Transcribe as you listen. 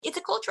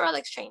cultural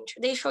exchange.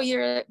 They show you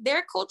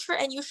their culture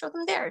and you show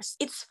them theirs.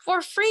 It's for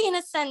free in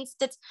a sense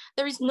that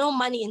there is no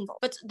money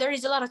involved, but there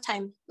is a lot of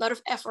time, a lot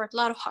of effort, a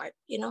lot of heart,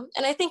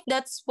 and I think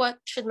that's what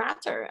should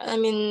matter. I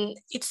mean,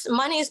 it's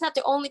money is not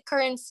the only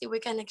currency we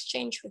can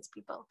exchange with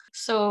people.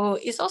 So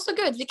it's also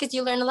good because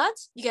you learn a lot,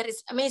 you get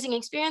this amazing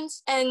experience,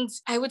 and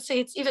I would say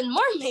it's even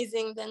more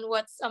amazing than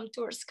what some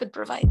tours could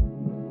provide.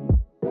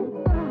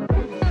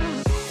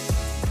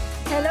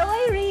 Hello,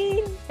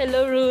 Irene.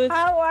 Hello, Ruth.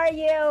 How are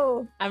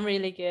you? I'm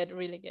really good,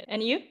 really good.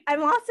 And you?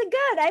 I'm also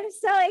good. I'm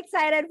so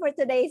excited for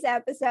today's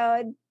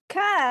episode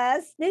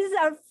because this is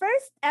our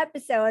first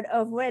episode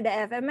of Where the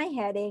F Am I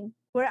Heading,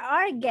 where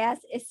our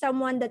guest is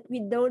someone that we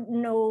don't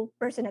know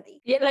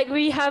personally. Yeah, like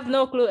we have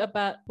no clue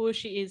about who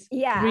she is.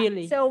 Yeah.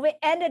 Really. So we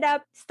ended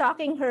up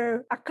stalking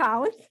her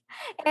account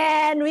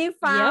and we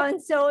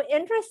found so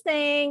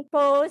interesting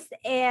posts,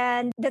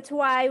 and that's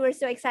why we're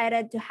so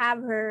excited to have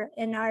her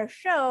in our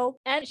show.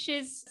 And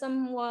she's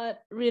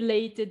somewhat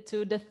related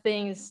to the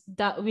things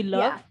that we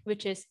love,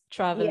 which is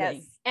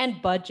traveling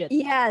and budget.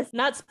 Yes.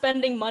 Not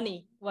spending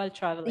money while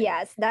traveling.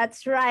 Yes,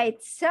 that's right.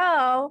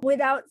 So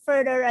without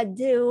further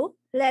ado,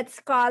 let's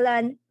call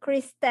on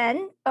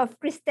Kristen of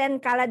Kristen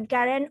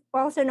Kaladkaren,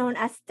 also known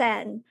as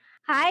Ten.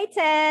 Hi,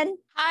 Ten.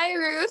 Hi,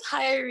 Ruth.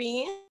 Hi,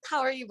 Irene. How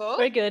are you both?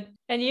 We're good.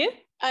 And you?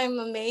 I'm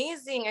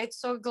amazing. I'm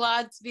so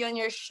glad to be on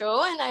your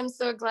show, and I'm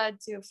so glad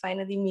to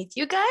finally meet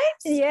you guys.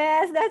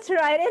 Yes, that's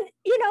right. And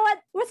you know what?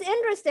 What's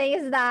interesting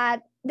is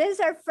that this is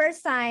our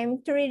first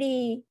time to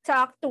really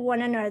talk to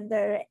one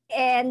another,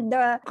 and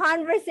the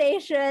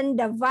conversation,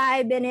 the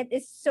vibe in it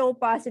is so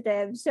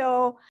positive.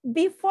 So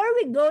before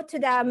we go to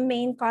the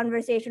main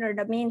conversation or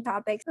the main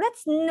topics,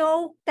 let's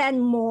know Ten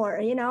more.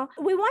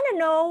 We want to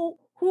know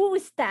who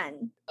is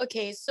Ten.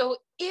 Okay, so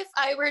if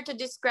I were to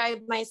describe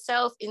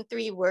myself in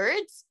 3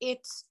 words,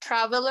 it's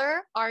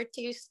traveler,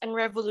 artist, and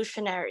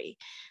revolutionary.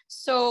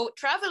 So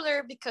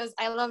traveler, because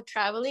I love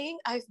traveling.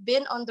 I've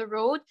been on the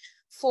road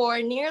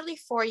for nearly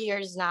 4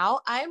 years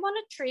now. I'm on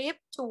a trip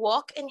to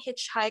walk and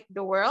hitchhike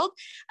the world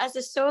as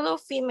a solo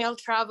female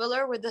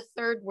traveler with a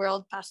third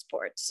world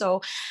passport. So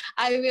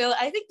I will,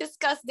 I think,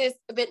 discuss this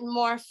a bit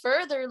more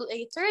further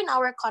later in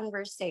our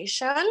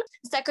conversation.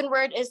 The second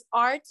word is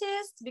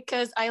artist,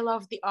 because I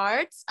love the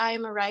arts.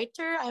 I'm a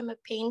writer, I'm a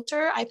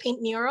painter. I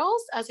paint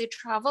murals as I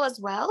travel as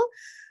well.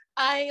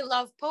 I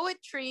love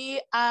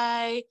poetry.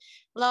 I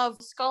love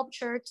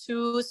sculpture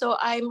too. So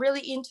I'm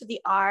really into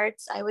the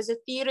arts. I was a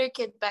theater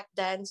kid back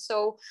then.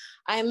 So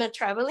I'm a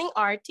traveling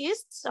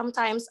artist.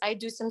 Sometimes I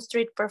do some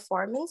street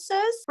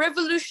performances.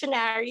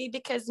 Revolutionary,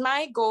 because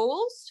my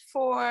goals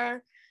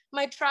for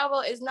my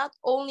travel is not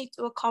only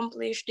to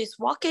accomplish this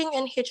walking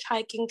and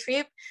hitchhiking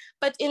trip,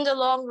 but in the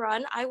long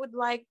run, I would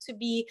like to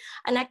be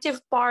an active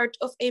part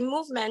of a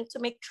movement to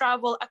make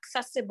travel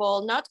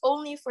accessible, not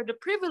only for the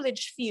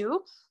privileged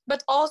few,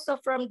 but also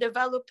from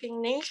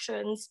developing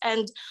nations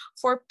and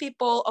for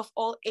people of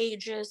all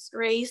ages,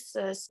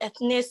 races,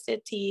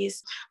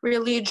 ethnicities,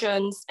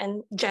 religions,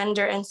 and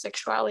gender and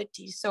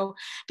sexuality. So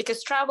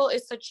because travel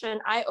is such an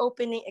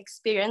eye-opening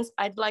experience,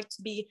 I'd like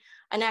to be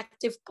an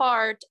active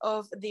part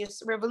of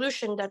this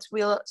revolution that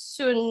will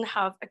soon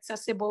have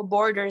accessible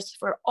borders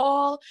for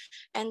all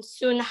and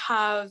soon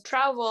have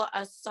travel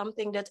as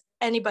something that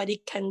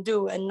anybody can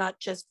do and not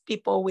just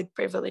people with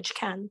privilege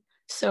can.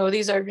 So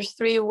these are just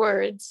 3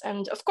 words.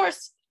 And of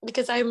course,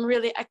 because I'm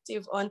really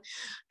active on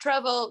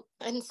travel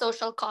and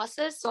social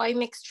causes, so I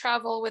mix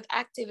travel with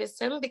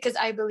activism because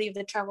I believe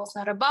that travel is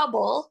not a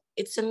bubble.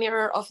 It's a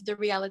mirror of the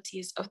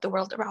realities of the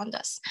world around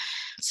us.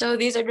 So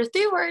these are the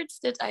 3 words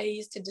that I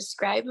use to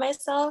describe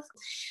myself.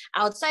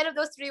 Outside of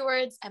those 3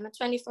 words, I'm a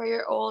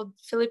 24-year-old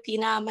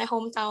Filipina. My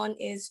hometown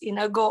is in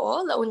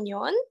Agoo, La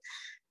Union.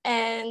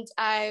 And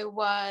I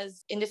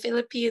was in the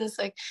Philippines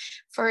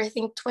for I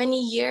think 20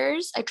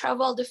 years. I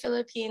traveled the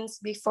Philippines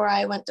before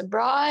I went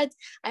abroad.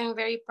 I'm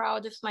very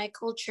proud of my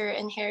culture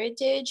and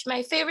heritage.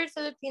 My favorite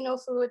Filipino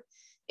food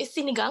is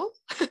sinigang.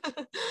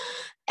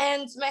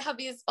 And my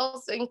hobbies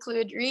also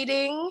include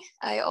reading.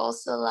 I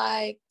also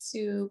like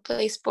to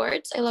play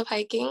sports. I love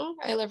hiking.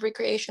 I love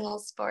recreational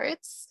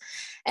sports.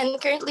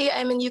 And currently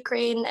I'm in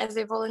Ukraine as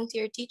a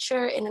volunteer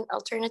teacher in an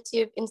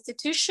alternative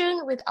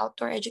institution with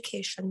outdoor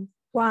education.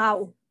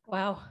 Wow.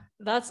 Wow,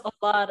 that's a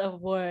lot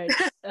of words.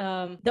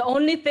 The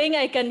only thing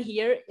I can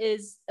hear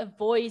is a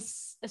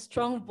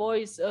strong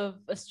voice of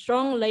a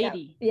strong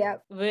lady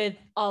with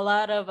a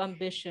lot of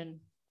ambition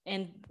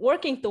and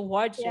working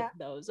towards it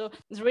though. So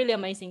it's really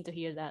amazing to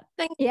hear that.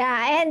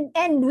 Yeah,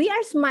 and we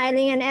are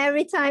smiling, and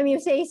every time you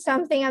say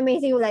something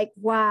amazing, we're like,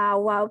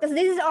 wow. Because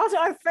this is also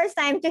our first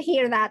time to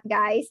hear that,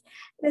 guys.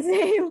 The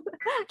same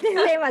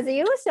as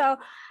you. So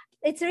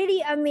It's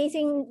really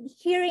amazing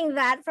hearing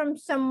that from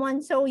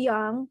someone so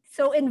young,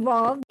 so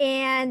involved,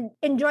 and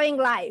enjoying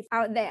life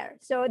out there.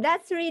 So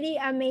that's really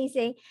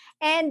amazing.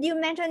 And you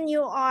mentioned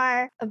you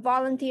are a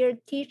volunteer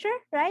teacher,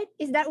 right?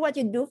 Is that what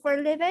you do for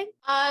a living?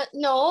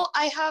 No,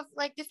 I have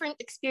like different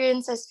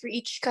experiences for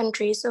each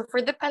country. So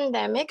for the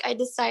pandemic, I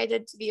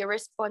decided to be a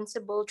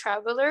responsible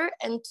traveler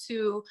and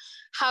to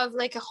have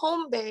like a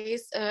home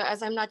base,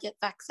 as I'm not yet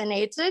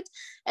vaccinated,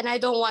 and I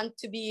don't want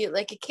to be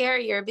like a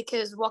carrier,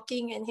 because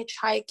walking and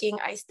hitchhiking,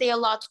 I stay a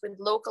lot with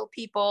local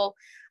people.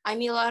 I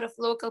meet a lot of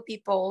local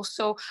people.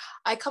 So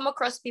I come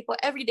across people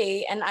every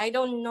day and I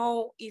don't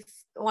know if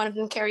one of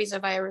them carries a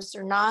virus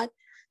or not.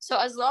 So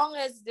as long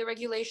as the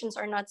regulations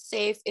are not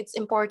safe, it's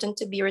important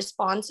to be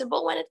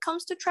responsible when it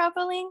comes to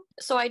traveling.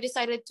 So I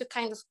decided to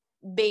kind of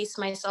base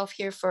myself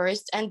here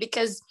first. And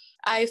because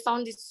I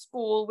found this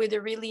school with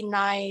a really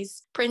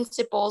nice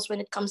principles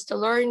when it comes to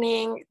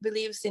learning, it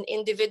believes in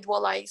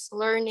individualized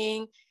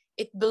learning.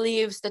 It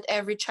believes that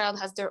every child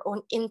has their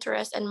own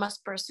interest and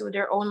must pursue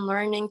their own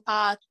learning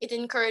path. It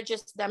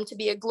encourages them to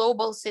be a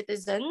global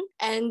citizen.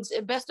 And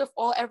best of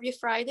all, every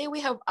Friday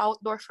we have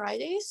outdoor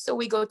Fridays. So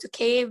we go to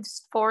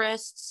caves,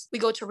 forests, we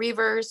go to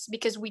rivers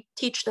because we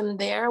teach them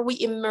there.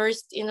 We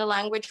immersed in the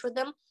language with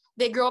them.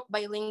 They grow up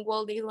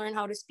bilingual. They learn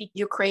how to speak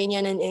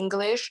Ukrainian and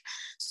English.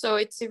 So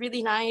it's a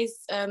really nice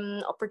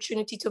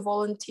opportunity to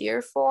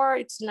volunteer for.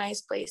 It's a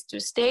nice place to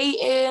stay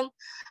in.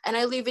 And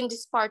I live in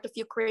this part of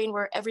Ukraine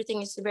where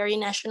everything is very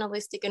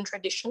nationalistic and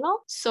traditional.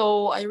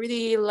 So I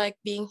really like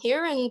being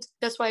here. And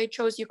that's why I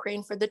chose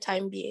Ukraine for the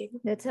time being.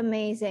 That's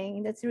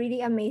amazing. That's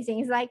really amazing.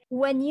 It's like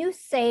when you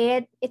say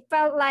it, it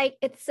felt like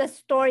it's a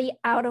story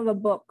out of a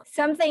book,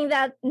 something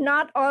that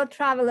not all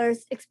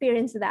travelers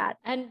experience that.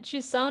 And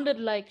she sounded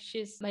like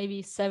she's maybe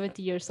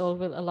 70 years old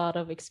with a lot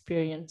of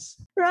experience.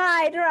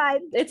 Right.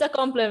 It's a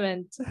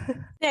compliment.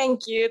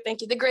 Thank you.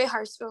 The gray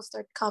hairs will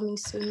start coming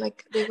soon.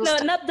 Like they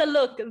will not the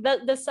look,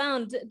 the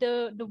sound,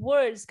 the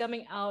words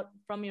coming out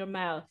from your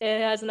mouth.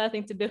 It has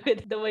nothing to do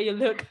with the way you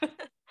look.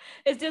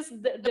 It's just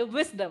the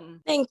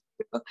wisdom. Thank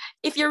you.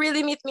 If you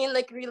really meet me in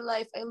like real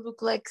life, I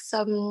look like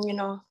some,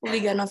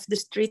 hooligan of the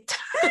street.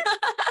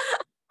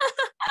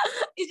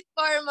 It's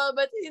formal,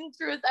 but in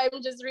truth,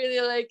 I'm just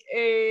really like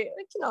a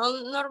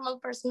normal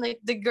person, like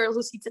the girl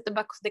who sits at the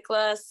back of the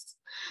class,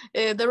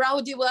 the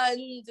rowdy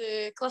one,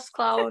 the class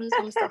clown,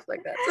 some stuff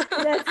like that.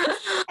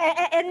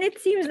 And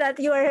it seems that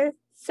you're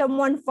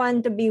someone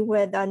fun to be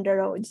with on the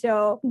road.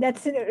 So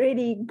that's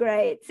really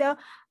great. So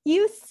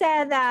you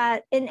said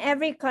that in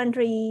every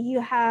country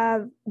you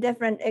have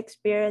different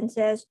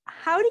experiences.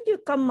 How did you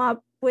come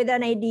up with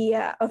an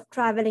idea of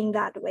traveling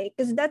that way?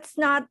 Because that's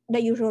not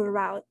the usual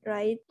route,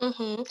 right?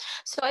 Mm-hmm.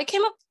 So I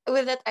came up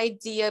with that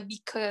idea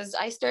because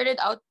I started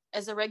out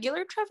as a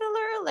regular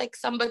traveler, like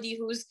somebody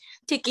who's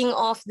ticking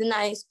off the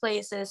nice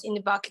places in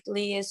the bucket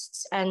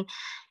lists and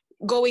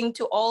going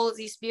to all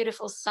these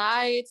beautiful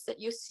sites that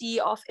you see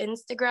off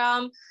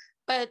Instagram.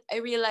 But I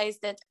realized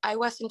that I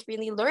wasn't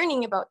really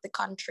learning about the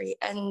country.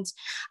 And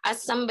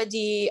as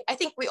somebody, I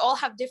think we all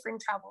have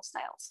different travel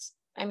styles.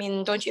 I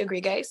mean, don't you agree,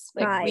 guys?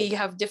 Like right. We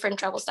have different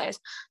travel styles.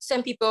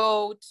 Some people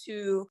go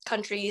to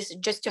countries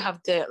just to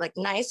have the like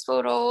nice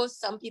photos.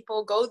 Some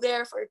people go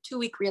there for a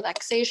 2-week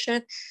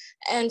relaxation.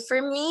 And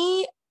for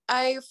me,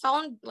 I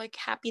found like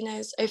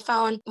happiness. I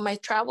found my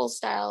travel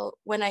style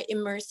when I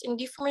immerse in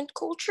different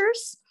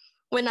cultures,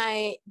 when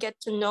I get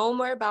to know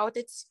more about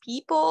its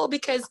people,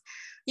 because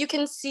you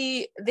can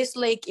see this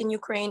lake in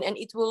Ukraine and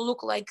it will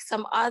look like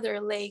some other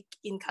lake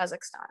in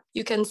Kazakhstan.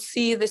 You can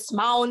see this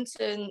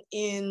mountain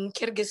in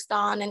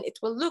Kyrgyzstan and it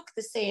will look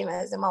the same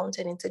as a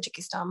mountain in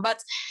Tajikistan,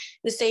 but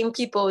the same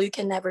people you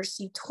can never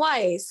see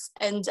twice.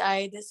 And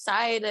I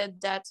decided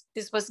that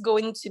this was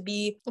going to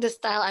be the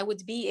style I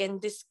would be in,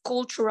 this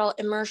cultural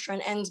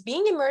immersion. And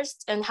being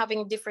immersed and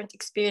having different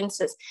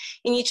experiences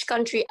in each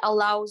country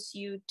allows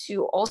you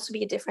to also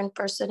be a different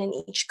person in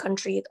each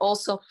country. It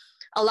also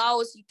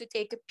allows you to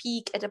take a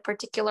peek at a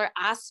particular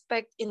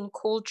aspect in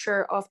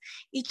culture of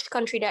each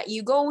country that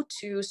you go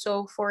to.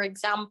 So for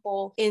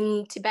example,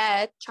 in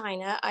Tibet,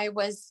 China, I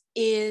was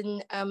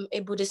in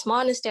a Buddhist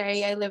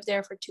monastery. I lived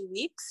there for 2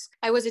 weeks.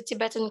 I was a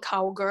Tibetan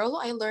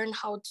cowgirl. I learned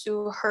how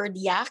to herd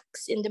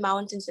yaks in the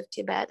mountains of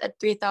Tibet at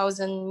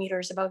 3,000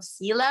 meters above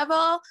sea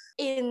level.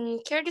 In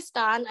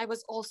Kyrgyzstan, I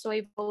was also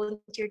a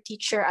volunteer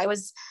teacher. I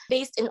was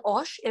based in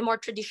Osh, a more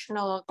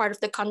traditional part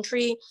of the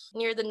country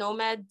near the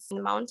nomads in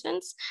the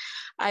mountains.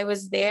 I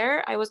was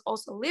there. I was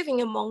also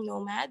living among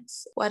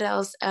nomads. What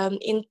else?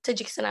 In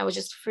Tajikistan, I was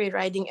just free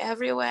riding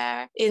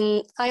everywhere.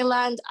 In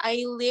Thailand,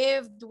 I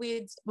lived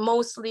with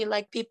mostly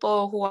like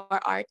people who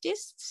are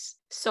artists.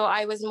 So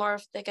I was more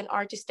of like an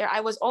artist there.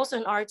 I was also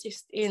an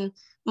artist in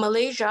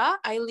Malaysia.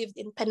 I lived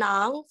in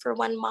Penang for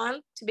 1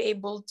 month to be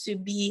able to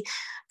be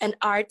an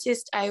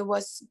artist. I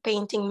was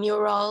painting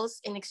murals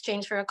in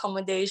exchange for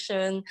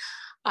accommodation.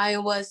 I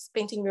was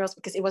painting murals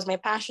because it was my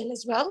passion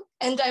as well.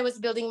 And I was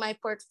building my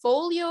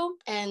portfolio.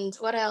 And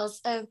what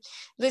else?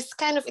 This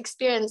kind of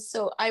experience.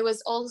 So I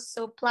was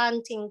also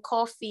planting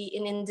coffee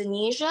in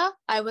Indonesia.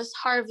 I was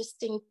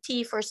harvesting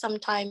tea for some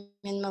time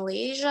in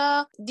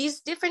Malaysia. These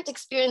different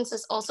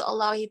experiences also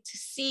allow you to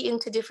see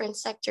into different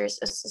sectors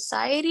of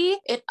society.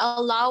 It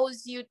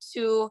allows you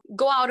to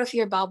go out of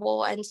your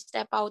bubble and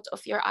step out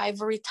of your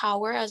ivory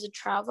tower as a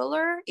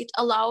traveler. It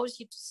allows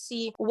you to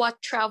see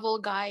what travel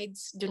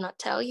guides do not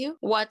tell you,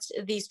 what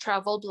these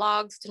travel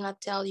blogs do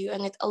not tell you,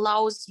 and it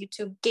allows you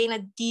to gain a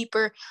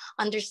deeper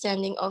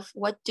understanding of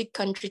what the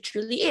country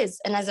truly is.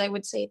 And as I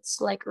would say, it's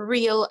like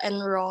real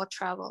and raw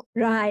travel.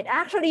 Right.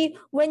 Actually,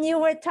 when you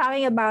were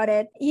talking about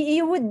it,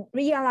 you would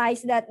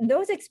realize that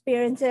those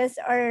experiences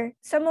are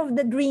some of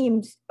the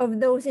dreams of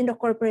those in the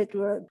corporate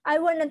world. I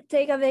want to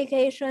take a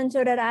vacation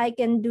so that I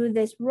can do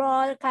this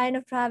raw kind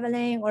of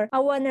traveling, or I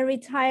want to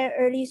retire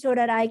early so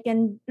that I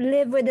can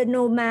live with the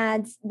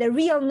nomads, the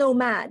real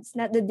nomads,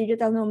 not the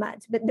digital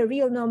nomads, but the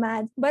real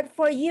nomads. But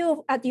for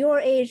you at your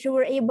age, you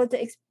were able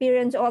to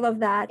experience all of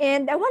that.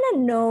 And I want to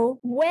know,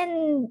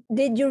 when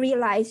did you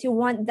realize you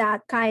want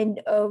that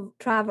kind of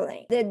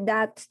traveling? Did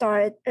that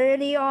start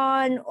early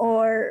on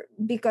or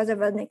because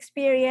of an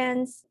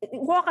experience?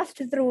 Walk us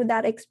through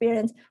that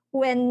experience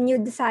when you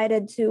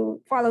decided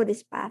to follow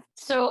this path.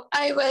 So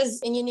I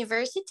was in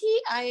university.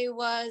 I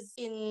was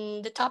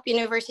in the top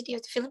university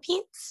of the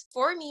Philippines.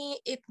 For me,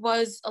 it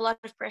was a lot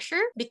of pressure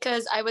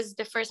because I was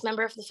the first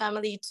member of the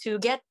family to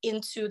get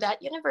into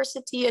that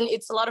university. And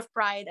it's a lot of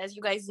pride, as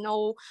you guys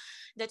know,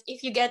 that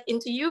if you get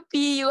into UP,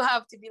 you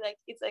have to be like,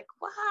 it's like,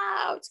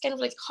 wow, it's kind of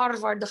like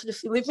Harvard of the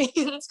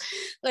Philippines.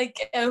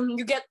 Like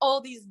you get all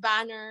these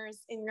banners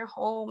in your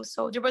home.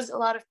 So there was a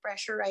lot of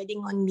pressure riding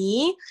on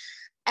me.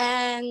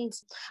 And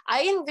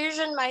I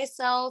envisioned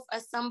myself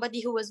as somebody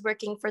who was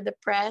working for the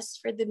press,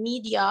 for the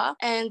media,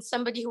 and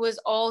somebody who was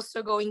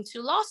also going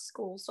to law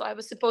school. So I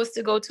was supposed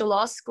to go to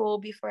law school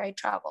before I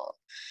traveled.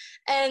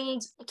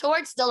 And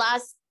towards the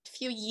last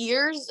few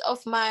years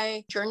of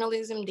my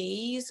journalism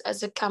days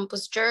as a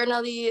campus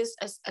journalist,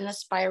 as an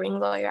aspiring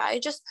lawyer, I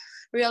just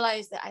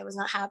realized that I was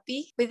not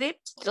happy with it.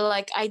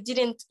 Like, I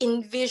didn't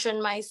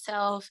envision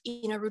myself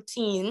in a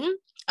routine.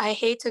 I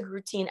hated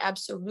routine,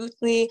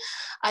 absolutely.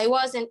 I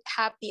wasn't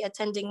happy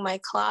attending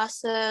my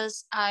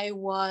classes. I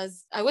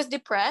was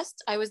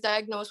depressed. I was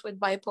diagnosed with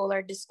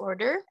bipolar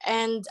disorder,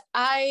 and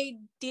I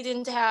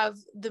didn't have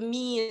the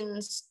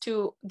means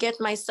to get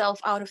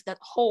myself out of that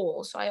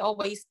hole. So I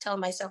always tell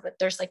myself that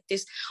there's like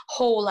this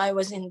hole I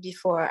was in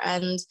before,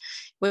 and it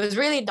was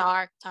really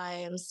dark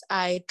times.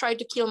 I tried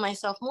to kill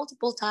myself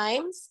multiple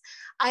times.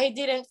 I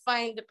didn't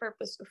find the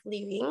purpose of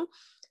living.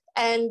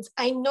 And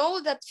I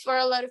know that for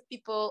a lot of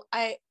people,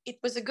 it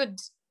was a good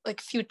like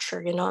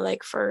future,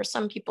 like for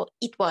some people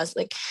it was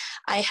like,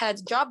 I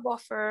had job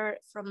offer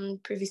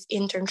from previous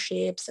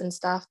internships and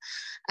stuff,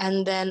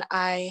 and then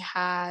I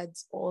had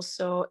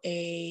also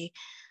a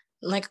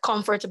like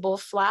comfortable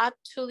flat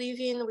to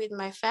live in with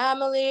my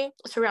family,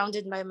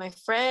 surrounded by my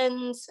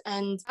friends.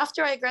 And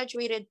after I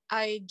graduated,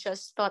 I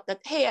just thought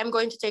that, hey, I'm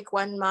going to take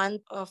 1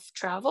 month of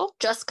travel,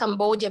 just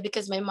Cambodia,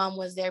 because my mom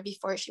was there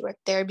before, she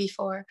worked there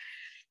before.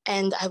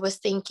 And I was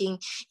thinking,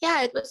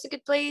 yeah, it was a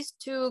good place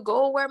to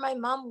go where my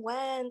mom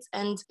went.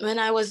 And when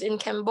I was in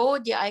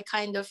Cambodia, I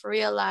kind of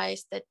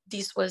realized that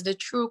this was the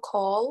true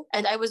call.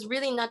 And I was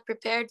really not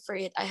prepared for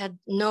it. I had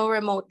no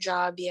remote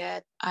job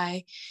yet.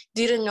 I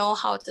didn't know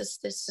how to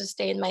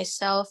sustain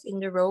myself in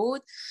the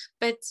road.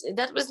 But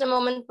that was the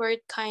moment where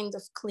it kind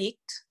of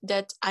clicked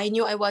that I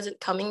knew I wasn't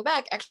coming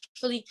back.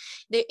 Actually,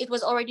 it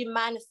was already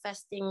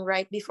manifesting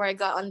right before I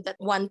got on that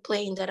one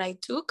plane that I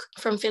took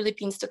from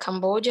Philippines to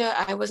Cambodia.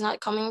 I was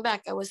not coming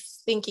back. I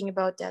was thinking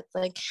about that.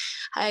 Like,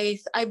 I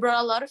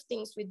brought a lot of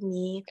things with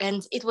me,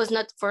 and it was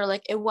not for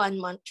like a 1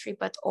 month trip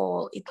at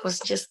all. It was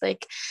just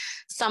like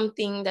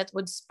something that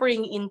would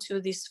spring into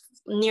this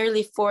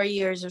nearly 4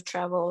 years of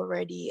travel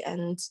already.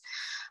 And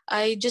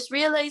I just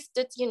realized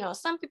that,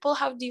 some people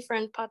have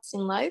different paths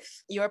in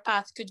life. Your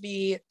path could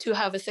be to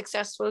have a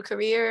successful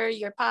career.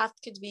 Your path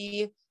could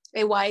be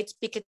a white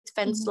picket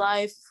fence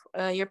life.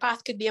 Your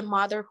path could be a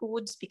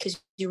motherhood because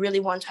you really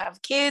want to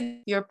have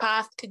kids. Your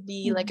path could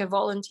be like a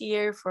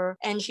volunteer for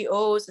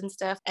NGOs and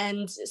stuff.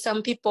 And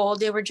some people,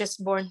 they were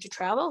just born to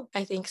travel.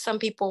 I think some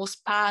people's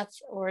path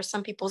or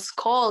some people's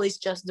call is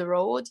just the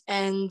road.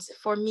 And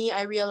for me,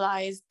 I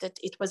realized that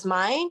it was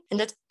mine, and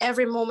that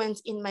every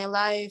moment in my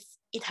life,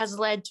 it has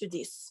led to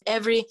this.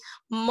 Every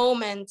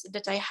moment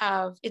that I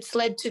have, it's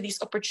led to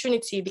this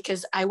opportunity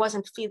because I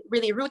wasn't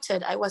really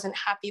rooted. I wasn't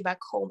happy back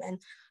home.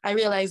 And I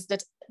realized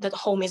that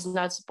home is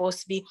not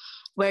supposed to be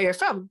where you're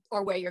from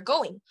or where you're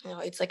going.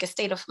 It's like a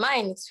state of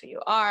mind. It's who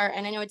you are.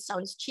 And I know it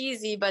sounds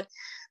cheesy, but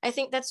I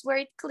think that's where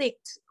it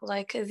clicked.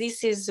 Like,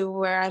 this is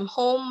where I'm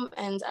home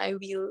and I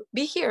will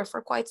be here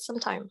for quite some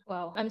time.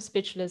 Wow, I'm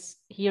speechless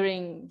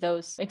hearing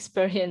those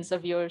experience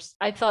of yours.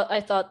 I thought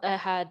I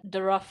had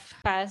the rough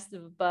past,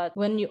 but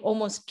when you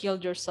almost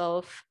killed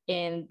yourself,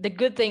 and the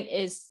good thing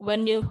is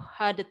when you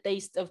had a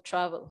taste of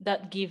travel,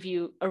 that give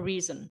you a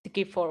reason to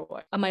keep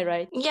forward. Am I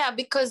right? Yeah,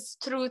 because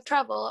through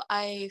travel,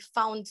 I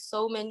found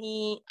so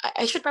many.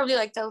 I should probably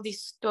like tell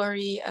this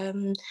story.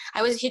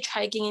 I was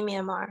hitchhiking in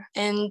Myanmar,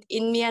 and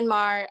in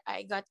Myanmar,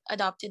 I got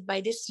adopted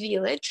by this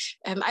village.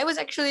 I was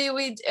actually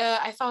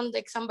I found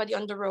like somebody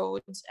on the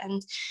roads,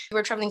 and we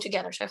were traveling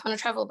together. So I found a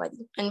travel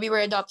buddy, and we were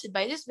adopted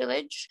by this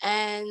village.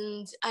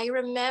 And I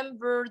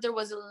remember there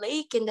was a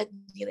lake in that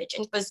village,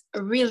 and it was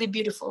a really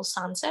beautiful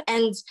sunset.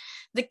 And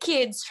the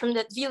kids from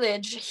that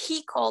village,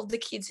 he called the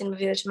kids in the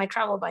village my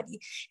travel buddy,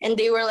 and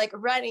they were like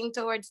running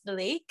towards the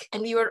lake,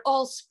 and we were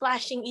all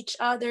splashing each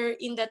other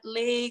in that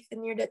lake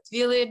near that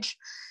village.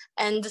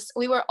 And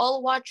we were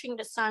all watching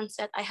the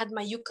sunset. I had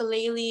my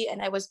ukulele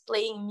and I was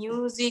playing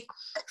music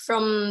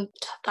from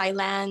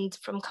Thailand,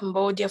 from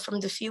Cambodia, from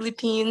the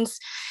Philippines.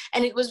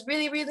 And it was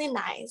really, really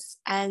nice.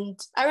 And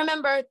I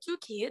remember two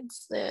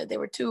kids, they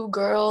were two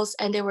girls,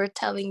 and they were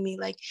telling me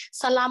like,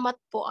 "Salamat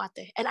po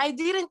ate." And I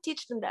didn't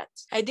teach them that.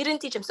 I didn't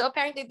teach them. So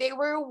apparently they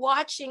were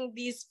watching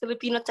these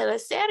Filipino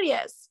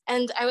teleseries.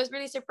 And I was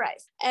really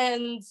surprised.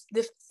 And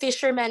the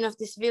fishermen of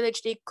this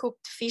village, they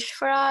cooked fish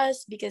for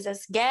us because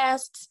as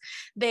guests,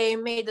 they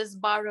made us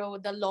borrow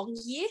the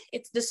longyi.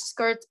 It's the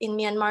skirt in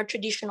Myanmar,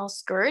 traditional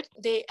skirt.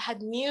 They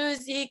had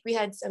music, we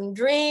had some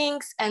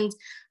drinks, and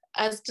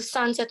as the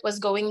sunset was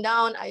going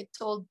down, I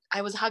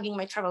was hugging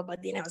my travel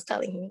buddy and I was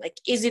telling him, like,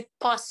 is it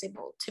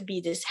possible to be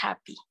this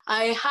happy?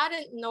 I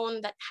hadn't known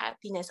that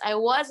happiness. I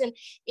wasn't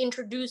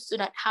introduced to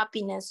that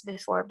happiness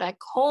before back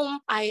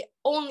home. I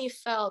only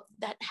felt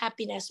that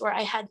happiness where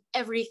I had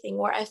everything,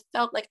 where I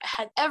felt like I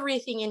had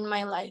everything in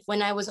my life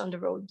when I was on the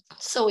road.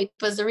 So it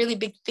was a really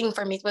big thing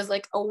for me. It was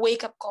like a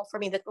wake-up call for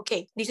me that,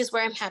 okay, this is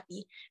where I'm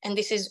happy and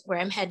this is where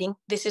I'm heading.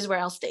 This is where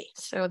I'll stay.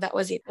 So that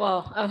was it.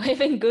 Wow, I'm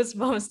having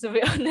goosebumps to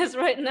be honest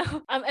right now.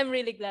 I'm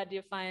really glad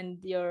you find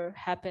your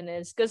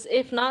happiness, because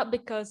if not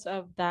because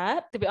of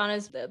that, to be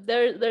honest,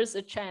 there's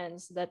a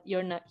chance that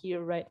you're not here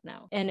right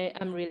now, and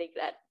I'm really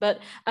glad. But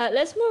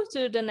let's move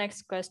to the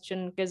next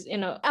question, because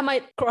I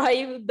might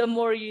cry the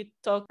more you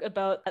talk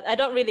about. I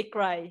don't really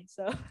cry,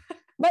 so.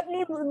 But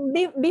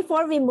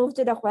before we move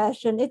to the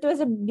question, it was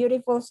a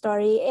beautiful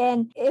story,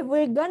 and if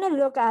we're gonna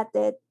look at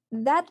it,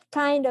 that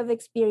kind of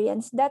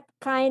experience, that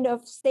kind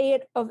of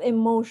state of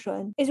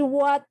emotion is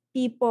what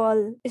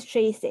people is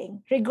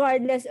chasing,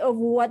 regardless of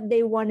what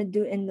they want to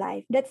do in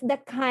life. That's the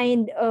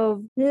kind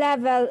of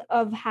level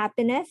of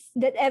happiness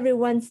that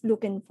everyone's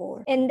looking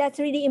for. And that's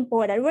really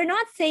important. We're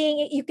not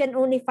saying you can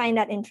only find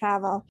that in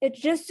travel. It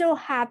just so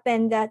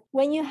happened that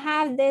when you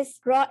have this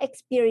raw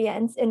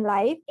experience in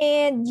life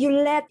and you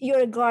let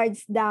your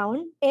guards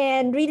down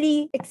and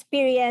really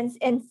experience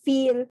and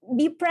feel,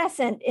 be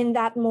present in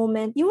that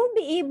moment, you will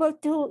be able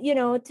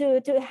to,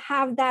 to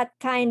have that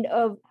kind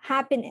of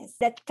happiness,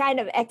 that kind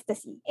of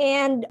ecstasy.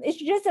 And it's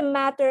just a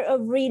matter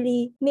of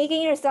really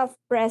making yourself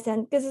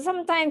present, because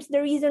sometimes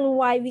the reason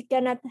why we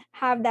cannot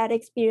have that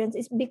experience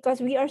is because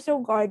we are so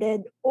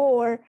guarded,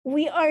 or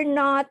we are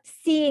not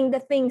seeing the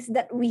things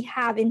that we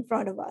have in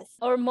front of us.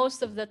 Or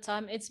most of the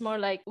time, it's more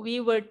like we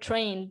were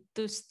trained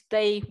to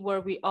stay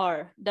where we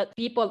are. That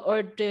people,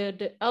 or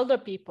the elder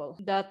people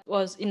that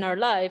was in our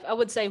life, I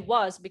would say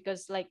was,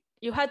 because like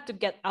you had to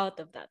get out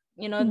of that.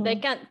 They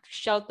can't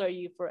shelter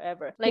you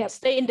forever. Like,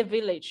 stay in the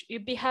village.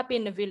 You'd be happy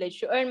in the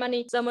village. You earn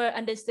money somewhere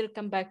and then still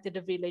come back to the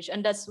village,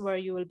 and that's where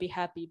you will be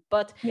happy.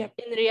 But in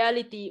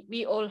reality,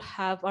 we all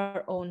have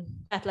our own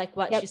path, like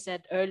what she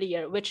said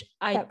earlier, which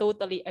I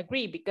totally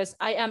agree, because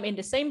I am in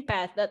the same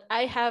path that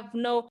I have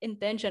no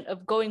intention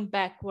of going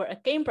back where I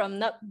came from,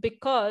 not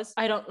because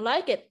I don't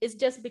like it. It's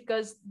just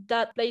because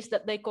that place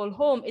that they call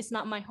home is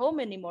not my home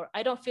anymore.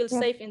 I don't feel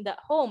safe in that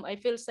home. I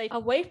feel safe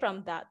away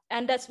from that.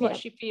 And that's what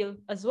she feels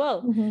as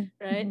well.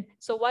 Right?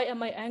 So why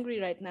am I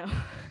angry right now?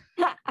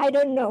 I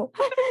don't know.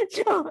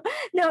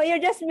 No, you're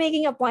just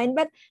making a point,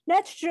 but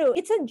that's true.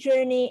 It's a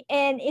journey,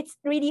 and it's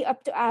really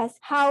up to us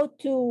how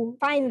to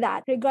find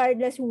that,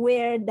 regardless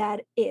where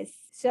that is.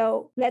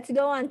 So let's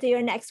go on to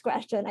your next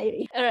question,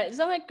 Irene. All right.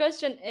 So my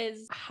question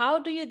is, how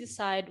do you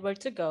decide where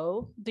to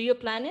go? Do you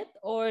plan it,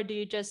 or do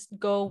you just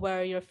go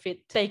where your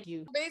feet take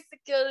you?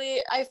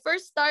 Basically, I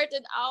first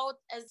started out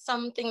as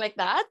something like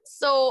that.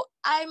 So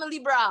I'm a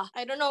Libra.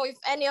 I don't know if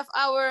any of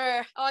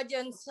our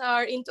audience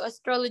are into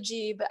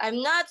astrology, but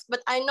I'm not.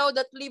 But I know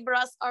that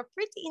Libras are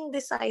pretty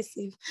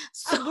indecisive.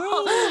 So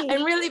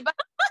I'm really bad.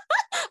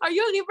 Are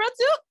you a Libra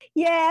too?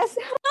 Yes.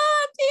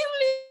 Team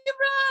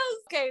Libras.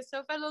 Okay,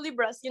 so fellow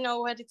Libras, you know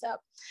what it's up.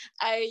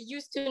 I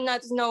used to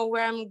not know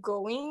where I'm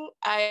going.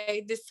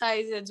 I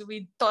decided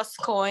with toss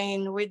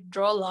coin, with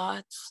draw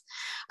lots.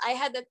 I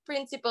had that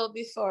principle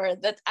before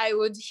that I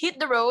would hit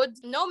the road,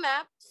 no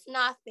maps,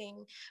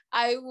 nothing.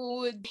 I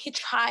would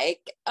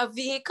hitchhike a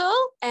vehicle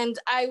and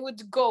I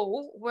would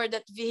go where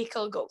that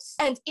vehicle goes.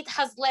 And it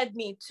has led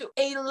me to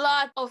a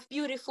lot of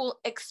beautiful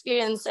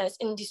experiences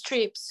in this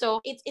trip. So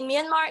it's in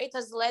Myanmar, it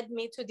has led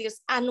me to this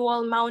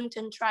annual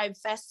Mountain Tribe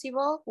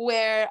Festival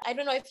where, I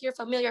don't know if you're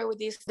familiar with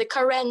this, the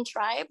Karen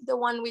tribe, the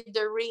one with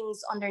the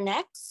rings on their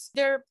necks.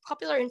 They're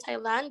popular in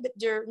Thailand, but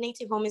their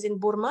native home is in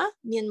Burma,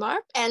 Myanmar.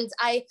 And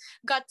I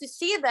got to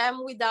see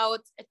them without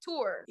a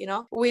tour,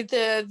 with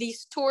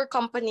these tour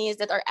companies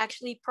that are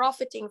actually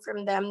profiting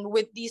from them,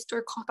 with these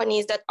tour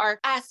companies that are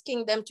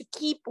asking them to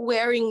keep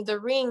wearing the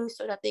ring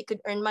so that they could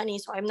earn money.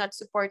 So I'm not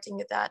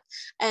supporting that.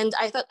 And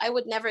I thought I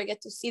would never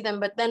get to see them,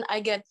 but then I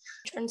get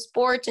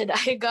transported.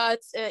 I got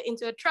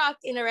into a truck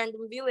in a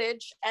random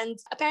village, and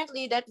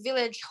apparently that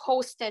village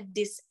hosted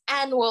this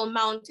annual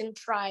mountain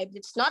tribe.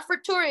 It's not for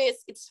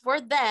tourists, it's for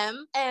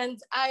them. And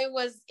I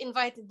was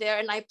invited there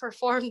and I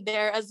performed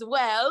there as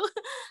well.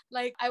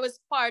 Like I was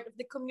part of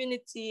the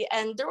community,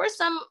 and there were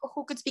some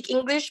who could speak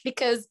English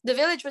because the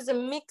village was a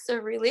mix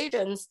of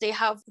religions. They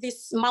have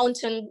this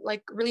mountain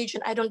like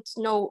religion. I don't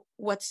know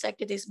what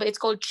sect it is, but it's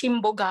called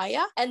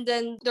Chimbogaya. And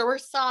then there were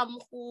some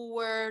who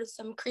were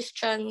some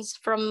Christians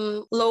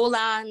from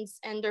lowlands,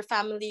 and their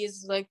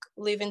families like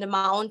live in the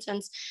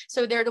mountains.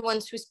 So they're the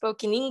ones who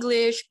spoke in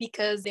English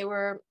because they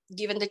were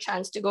given the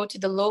chance to go to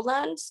the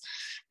lowlands.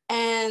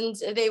 And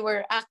they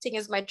were acting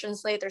as my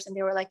translators, and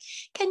they were like,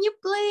 can you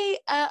play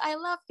I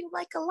Love You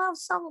Like a Love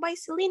Song by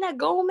Selena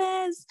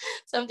Gomez?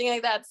 Something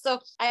like that.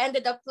 So I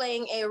ended up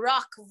playing a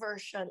rock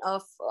version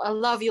of I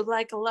Love You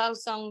Like a Love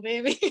Song,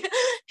 baby,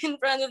 in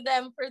front of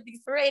them for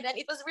this parade. And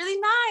it was really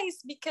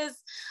nice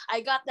because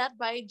I got that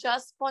by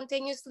just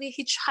spontaneously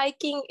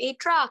hitchhiking a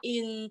truck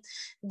in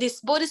this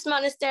Buddhist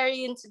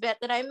monastery in Tibet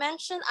that I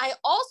mentioned. I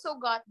also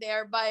got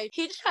there by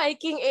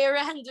hitchhiking a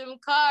random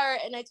car,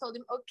 and I told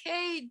him,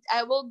 okay,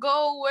 I will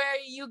go where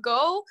you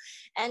go.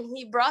 And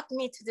he brought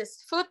me to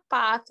this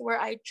footpath where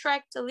I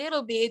trekked a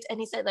little bit, and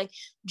he said, like,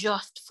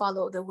 just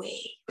follow the way.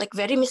 Like,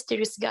 very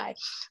mysterious guy.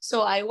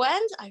 So I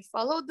went, I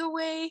followed the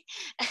way,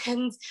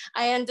 and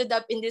I ended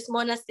up in this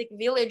monastic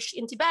village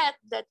in Tibet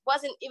that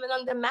wasn't even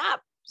on the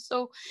map.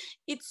 So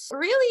it's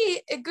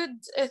really a good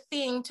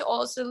thing to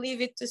also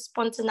leave it to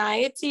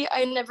spontaneity.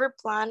 I never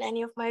plan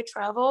any of my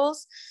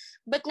travels.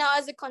 But now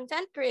as a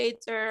content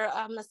creator,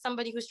 as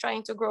somebody who's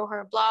trying to grow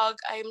her blog,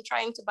 I'm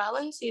trying to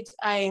balance it.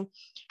 I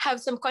have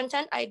some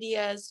content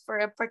ideas for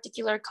a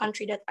particular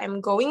country that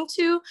I'm going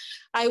to.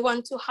 I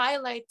want to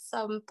highlight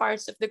some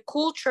parts of the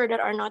culture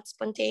that are not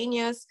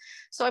spontaneous.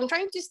 So I'm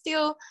trying to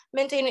still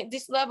maintain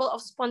this level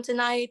of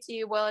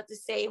spontaneity while at the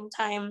same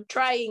time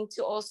trying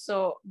to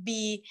also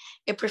be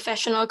a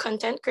professional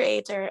content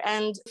creator.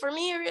 And for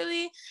me,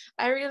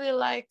 I really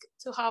like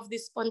to have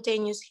these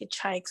spontaneous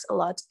hitchhikes a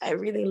lot. I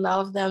really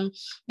love them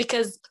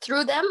because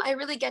through them, I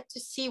really get to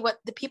see what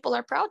the people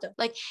are proud of.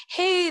 Like,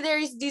 hey, there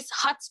is these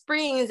hot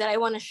springs that I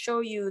want to show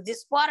you,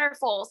 these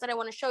waterfalls that I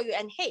want to show you.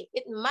 And hey,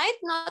 it might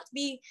not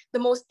be the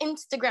most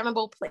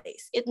Instagrammable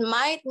place. It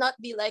might not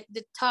be like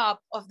the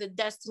top of the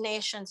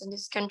destinations in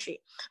this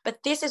country, but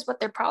this is what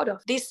they're proud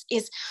of. This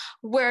is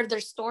where their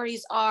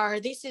stories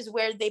are. This is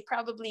where they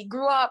probably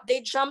grew up.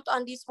 They jumped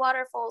on these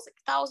waterfalls like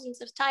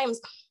thousands of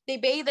times. They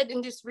bathed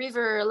in this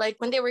river like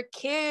when they were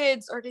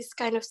kids, or this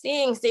kind of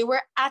things. They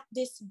were at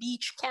this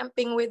beach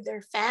camping with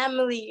their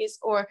families,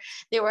 or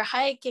they were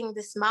hiking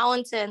this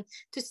mountain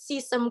to see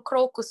some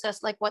crocuses,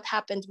 like what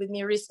happened with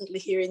me recently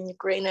here in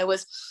Ukraine. I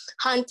was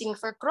hunting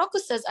for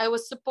crocuses. I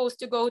was supposed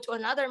to go to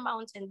another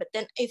mountain, but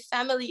then a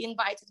family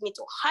invited me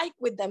to hike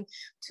with them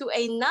to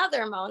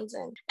another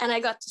mountain, and I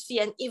got to see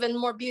an even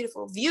more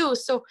beautiful view.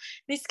 So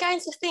these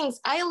kinds of things,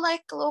 I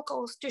like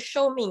locals to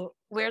show me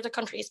where the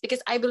country is,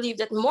 because I believe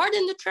that more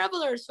than the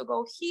travelers who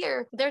go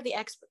here, they're the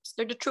experts.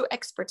 They're the true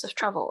experts of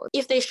travel.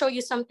 If they show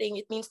you something,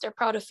 it means they're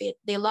proud of it.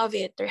 They love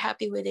it. They're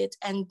happy with it.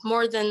 And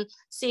more than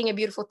seeing a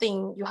beautiful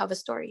thing, you have a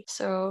story.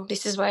 So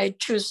this is why I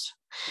choose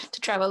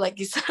to travel like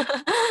this.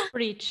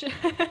 Preach.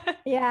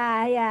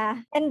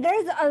 Yeah. And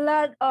there's a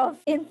lot of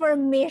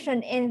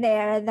information in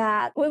there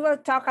that we will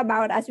talk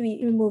about as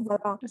we move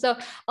along. So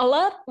a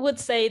lot would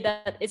say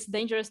that it's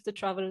dangerous to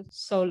travel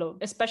solo,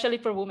 especially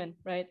for women,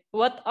 right?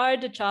 What are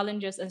the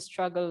challenges and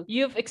struggle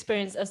you've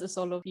experienced as a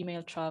solo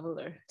female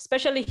traveler,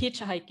 especially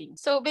hitchhiking?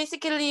 So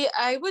basically,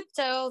 I would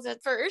tell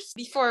that first,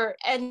 before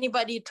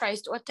anybody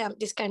tries to attempt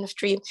this kind of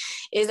trip,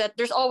 is that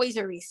there's always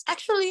a risk.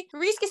 Actually,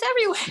 risk is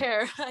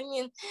everywhere. I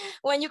mean,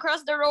 When you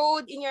cross the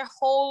road in your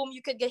home,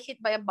 you could get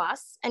hit by a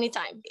bus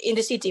anytime in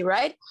the city,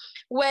 right?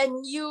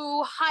 When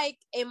you hike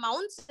a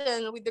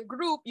mountain with the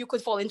group, you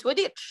could fall into a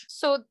ditch.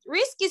 So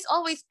risk is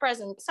always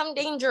present. Some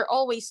danger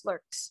always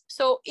lurks.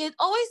 So it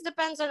always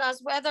depends on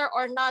us whether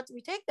or not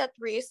we take that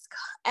risk.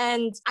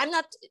 And I'm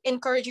not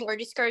encouraging or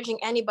discouraging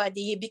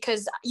anybody,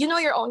 because you know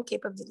your own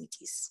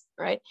capabilities,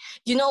 right?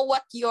 You know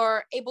what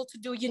you're able to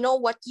do. You know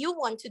what you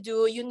want to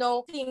do. You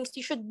know things.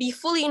 You should be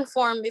fully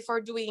informed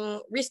before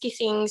doing risky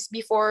things,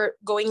 before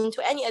going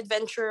into any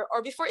adventure,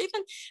 or before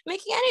even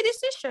making any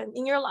decision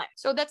in your life.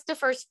 So that's the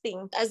first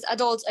thing. As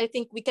adults, I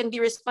think we can be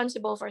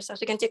responsible for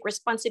ourselves. We can take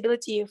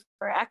responsibility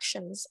for our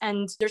actions,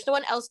 and there's no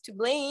one else to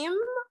blame,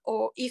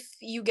 or if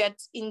you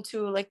get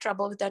into like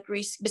trouble with that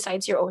risk,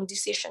 besides your own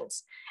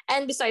decisions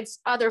and besides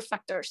other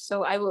factors.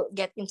 So I will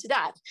get into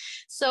that.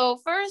 So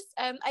first,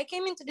 I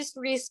came into this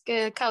risk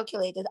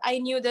calculated. I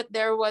knew that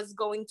there was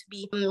going to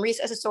be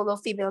risk as a solo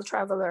female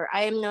traveler.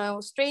 I am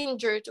no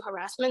stranger to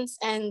harassments,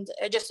 and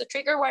just a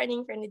trigger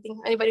warning for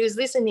anybody who's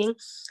listening,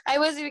 I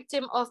was a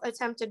victim of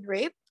attempted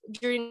rape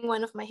during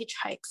one of my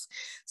hitchhikes.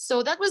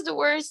 So that was the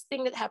worst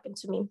thing that happened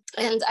to me.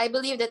 And I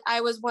believe that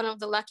I was one of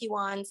the lucky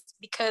ones,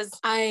 because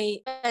I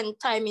spent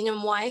time in a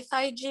Muay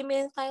Thai gym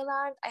in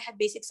Thailand. I had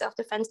basic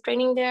self-defense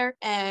training there,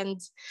 and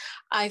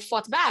I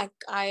fought back.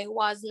 I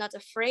was not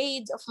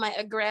afraid of my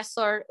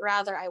aggressor.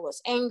 Rather, I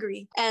was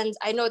angry. And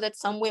I know that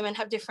some women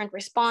have different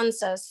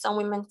responses. Some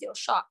women feel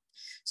shocked.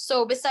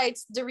 So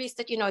besides the risk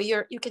that,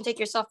 you can take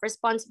yourself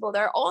responsible,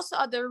 there are also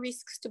other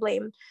risks to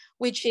blame,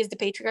 which is the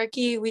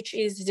patriarchy, which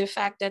is the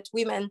fact that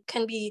women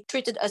can be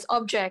treated as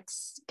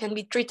objects, can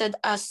be treated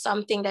as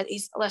something that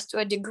is less to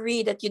a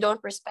degree that you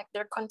don't respect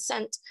their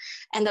consent.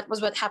 And that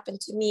was what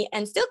happened to me,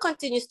 and still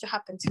continues to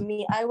happen to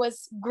me. I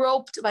was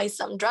groped by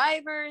some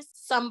drivers.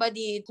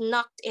 Somebody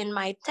knocked in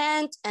my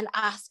tent and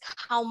asked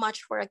how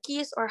much for a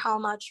kiss or how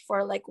much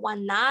for like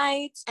one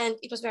night. And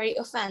it was very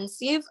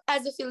offensive.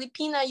 As a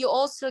Filipina, you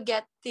also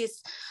get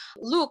this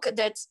look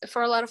that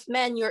for a lot of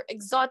men, you're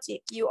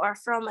exotic. You are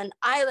from an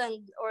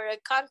island or a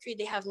country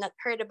they have not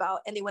heard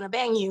about, and they want to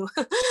bang you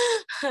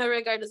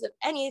regardless of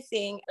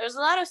anything. There's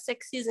a lot of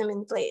sexism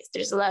in place.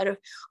 There's a lot of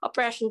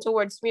oppression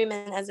towards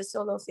women as a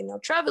solo female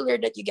traveler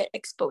that you get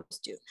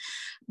exposed to.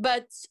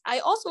 But I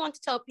also want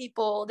to tell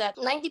people that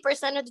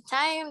 90% of the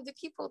time, the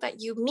people that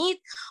you meet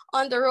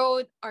on the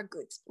road are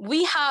good.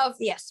 We have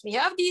these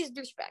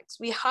douchebags.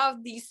 We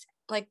have these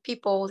like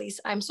people, these,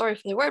 I'm sorry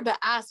for the word, but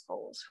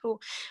assholes who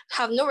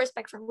have no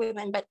respect for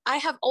women. But I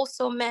have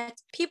also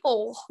met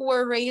people who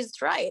were raised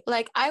right.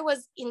 Like I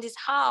was in this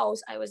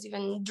house, I was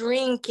even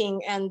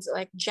drinking and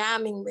like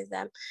jamming with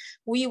them.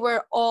 We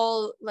were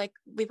all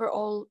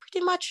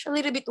pretty much a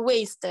little bit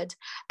wasted,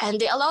 and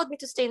they allowed me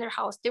to stay in their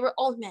house. They were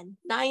all men,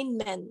 9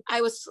 men.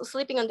 I was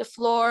sleeping on the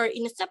floor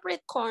in a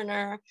separate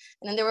corner,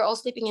 and then they were all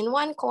sleeping in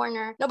one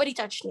corner. Nobody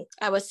touched me.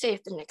 I was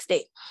safe the next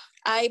day.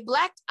 I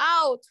blacked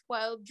out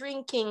while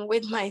drinking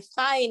with my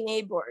Thai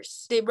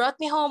neighbors. They brought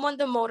me home on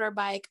the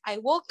motorbike. I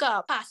woke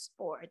up,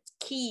 passport,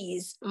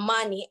 keys,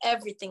 money,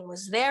 everything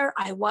was there.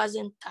 I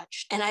wasn't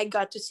touched. And I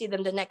got to see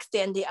them the next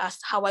day, and they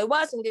asked how I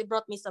was, and they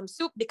brought me some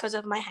soup because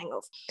of my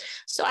hangover.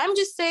 So I'm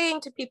just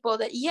saying to people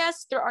that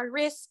yes, there are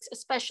risks,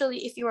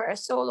 especially if you are a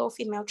solo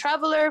female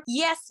traveler.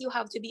 Yes, you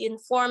have to be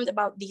informed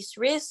about these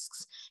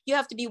risks. You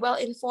have to be well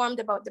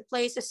informed about the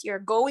places you're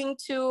going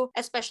to,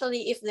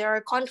 especially if there are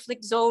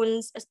conflict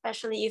zones, especially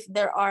if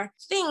there are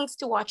things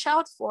to watch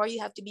out for. You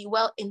have to be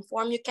well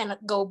informed. You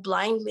cannot go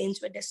blindly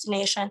into a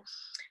destination.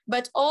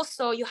 But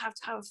also you have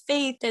to have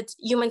faith that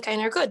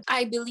humankind are good.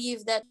 I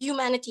believe that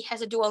humanity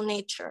has a dual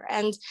nature,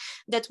 and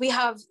that we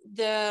have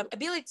the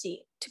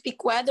ability to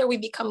pick whether we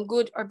become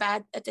good or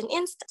bad at an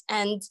instant.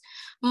 And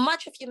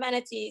much of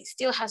humanity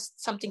still has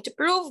something to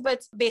prove,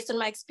 but based on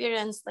my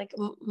experience, like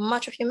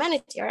much of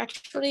humanity are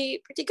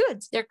actually pretty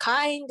good. They're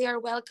kind, they are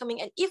welcoming.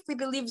 And if we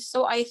believe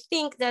so, I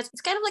think that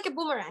it's kind of like a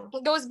boomerang.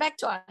 It goes back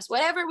to us.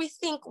 Whatever we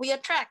think, we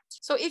attract.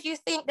 So if you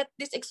think that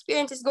this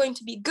experience is going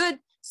to be good,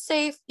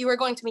 safe, you are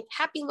going to meet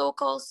happy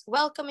locals,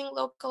 welcoming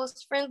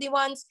locals, friendly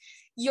ones,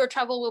 your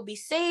travel will be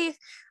safe,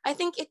 I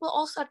think it will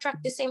also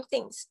attract the same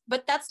things.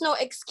 But that's no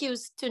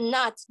excuse to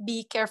not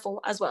be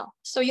careful as well.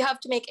 So you have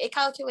to make a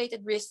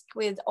calculated risk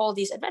with all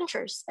these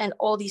adventures and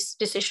all these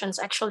decisions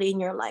actually in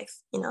your life,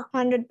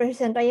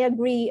 100%. I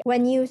agree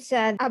when you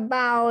said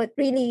about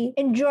really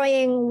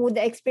enjoying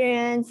the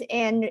experience,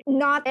 and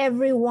not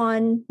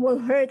everyone will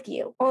hurt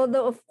you.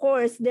 Although, of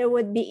course, there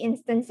would be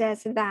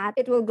instances that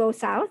it will go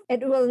south.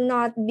 It will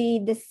not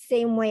be the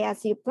same way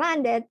as you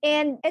planned it.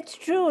 And it's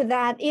true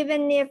that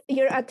even if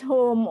you're at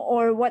home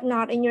or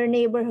whatnot in your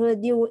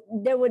neighborhood,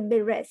 there would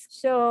be risk.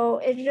 So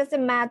it's just a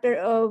matter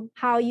of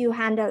how you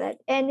handle it.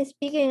 And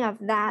speaking of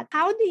that,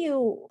 how do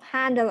you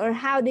handle or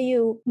how do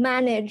you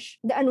manage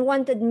the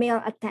unwanted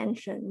male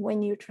attention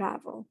when you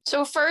travel?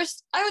 So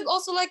first, I would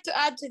also like to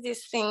add to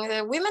this thing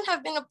that women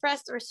have been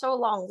oppressed for so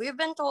long. We've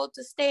been told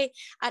to stay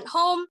at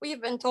home.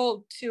 We've been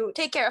told to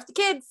take care of the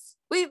kids.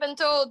 We've been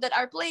told that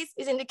our place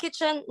is in the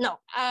kitchen. No,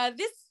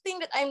 this thing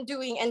that I'm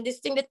doing and this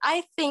thing that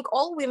I think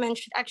all women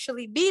should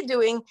actually be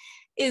doing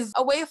is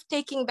a way of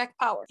taking back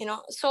power.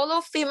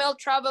 Solo female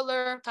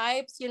traveler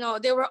types,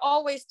 they were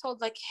always told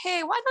like,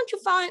 hey, why don't you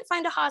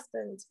find a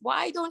husband?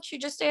 Why don't you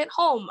just stay at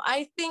home?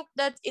 I think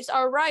that it's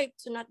our right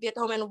to not be at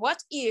home. And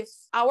what if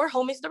our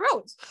home is the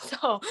road?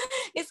 So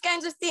these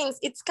kinds of things,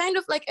 it's kind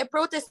of like a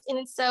protest in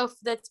itself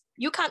that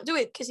you can't do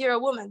it because you're a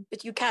woman,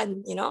 but you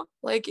can,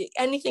 like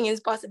anything is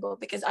possible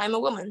because I'm a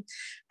woman.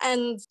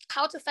 And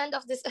how to fend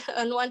off this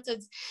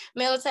unwanted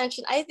male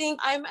attention, I think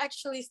I'm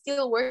actually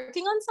still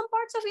working on some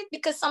parts of it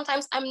because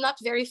sometimes I'm not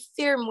very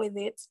firm with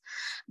it.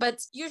 But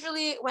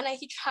usually when I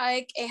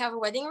hitchhike, I have a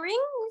wedding ring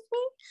with me.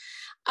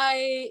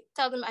 I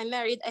tell them I'm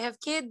married, I have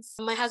kids,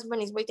 my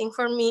husband is waiting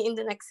for me in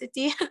the next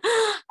city.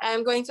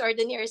 I'm going to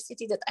the nearest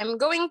city that I'm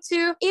going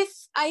to. If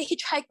I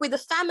hitchhike with a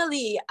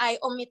family, I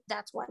omit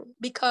that one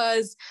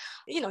because,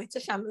 it's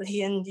a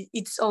family and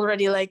it's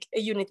already like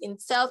a unit in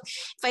itself.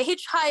 If I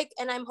hitchhike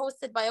and I'm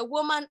hosted by a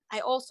woman,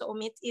 I also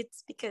omit it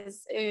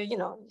because,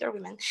 they're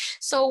women.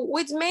 So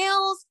with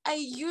males, I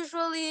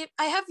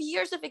have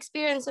years of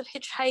experience of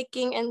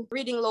hitchhiking and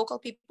reading local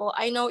people.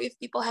 I know if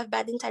people have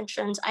bad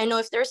intentions. I know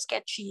if they're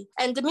sketchy.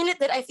 And the minute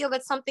that I feel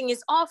that something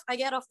is off, I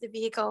get off the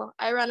vehicle.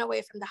 I run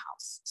away from the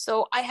house.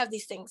 So I have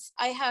these things.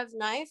 I have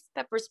knife,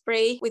 pepper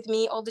spray with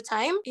me all the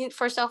time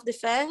for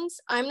self-defense.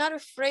 I'm not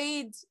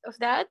afraid of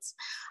that.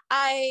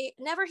 I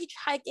never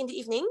hitchhike in the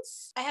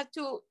evenings. I have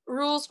two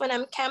rules when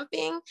I'm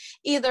camping.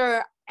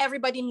 Either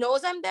everybody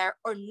knows I'm there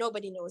or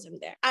nobody knows I'm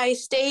there. I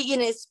stay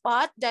in a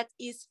spot that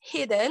is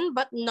hidden,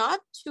 but not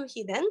too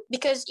hidden,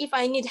 because if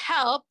I need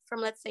help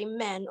from, let's say,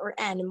 men or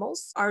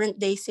animals, aren't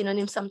they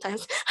synonyms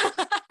sometimes?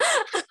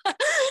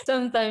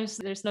 Sometimes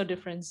there's no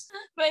difference.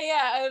 But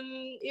yeah,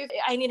 if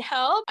I need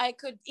help, I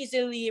could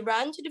easily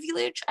run to the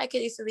village. I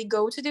could easily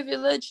go to the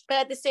village. But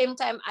at the same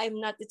time, I'm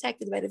not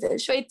detected by the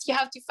village. So you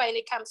have to find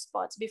a camp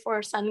spot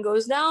before sun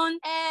goes down.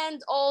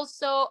 And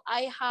also,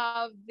 I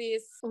have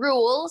these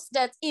rules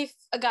that if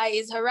a guy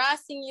is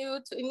harassing you,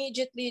 to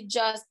immediately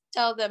just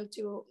tell them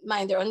to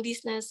mind their own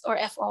business or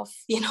F off,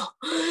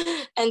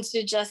 and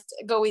to just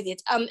go with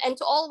it. And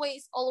to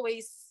always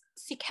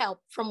seek help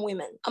from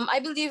women.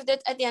 I believe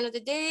that at the end of the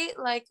day,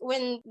 like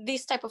when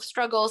these type of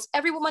struggles,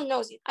 every woman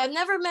knows it. I've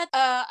never met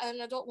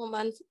an adult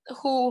woman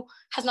who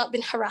has not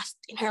been harassed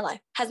in her life,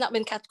 has not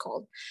been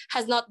catcalled,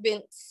 has not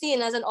been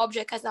seen as an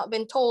object, has not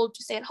been told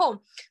to stay at home.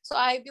 So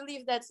I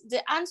believe that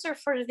the answer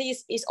for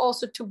this is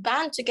also to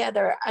band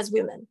together as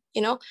women,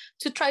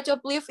 to try to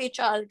uplift each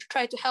other, to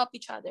try to help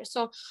each other.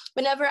 So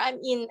whenever I'm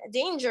in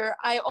danger,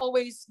 I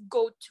always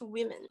go to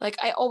women. Like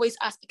I always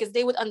ask because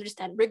they would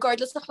understand,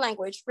 regardless of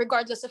language,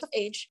 regardless of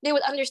age, they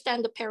would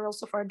understand the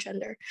perils of our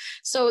gender.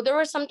 So there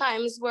were some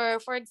times where,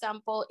 for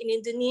example, in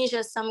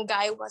Indonesia, some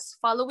guy was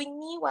following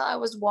me while I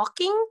was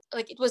walking.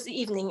 Like it was the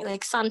evening,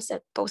 like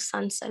sunset, post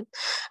sunset.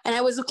 And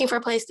I was looking for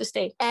a place to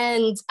stay.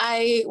 And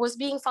I was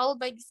being followed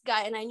by this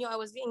guy and I knew I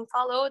was being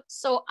followed.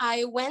 So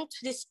I went to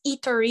this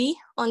eatery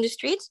on the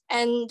street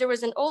and there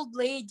was an old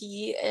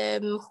lady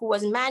who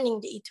was manning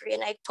the eatery.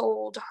 And I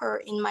told her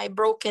in my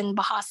broken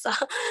Bahasa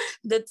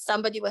that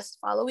somebody was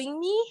following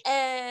me.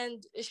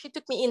 And she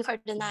took me in for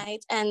the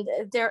night. And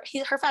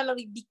her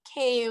family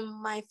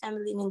became my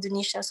family in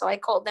Indonesia. So I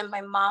called them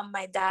my mom,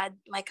 my dad,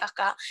 my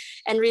kaka.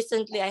 And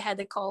recently I had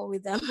a call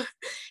with them. It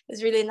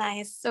was really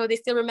nice. So they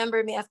still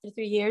remember me after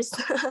 3 years.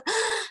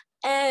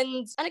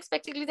 And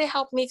unexpectedly, they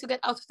helped me to get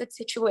out of that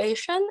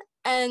situation.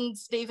 And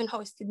they even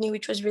hosted me,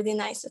 which was really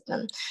nice of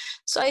them.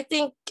 So I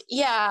think,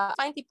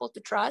 find people to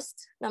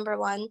trust, number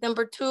one.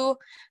 Number two,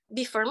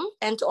 be firm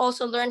and to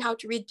also learn how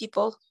to read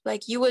people.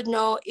 Like you would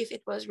know if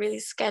it was really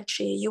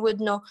sketchy, you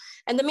would know.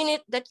 And the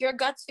minute that your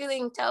gut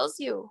feeling tells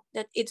you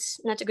that it's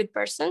not a good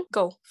person,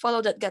 go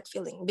follow that gut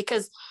feeling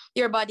because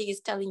your body is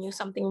telling you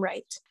something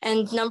right.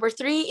 And number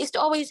three is to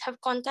always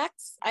have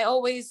contacts. I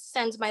always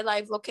send my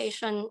live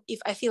location if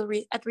I feel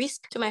at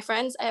risk to my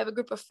friends. I have a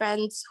group of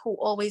friends who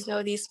always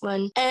know this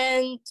one.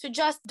 And to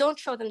just don't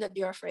show them that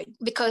you're afraid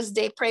because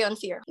they prey on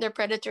fear. They're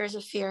predators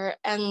of fear.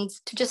 And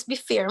to just be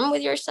firm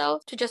with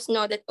yourself, to just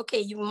know that, okay,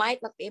 you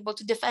might not be able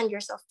to defend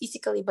yourself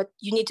physically, but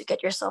you need to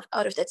get yourself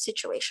out of that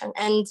situation.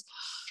 And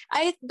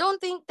I don't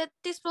think that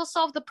this will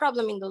solve the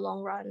problem in the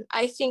long run.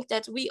 I think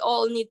that we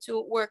all need to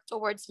work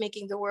towards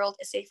making the world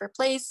a safer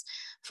place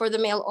for the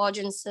male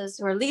audiences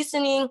who are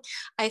listening.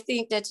 I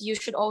think that you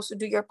should also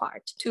do your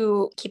part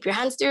to keep your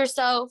hands to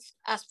yourself,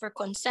 ask for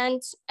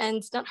consent,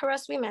 and not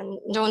harass women.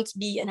 Don't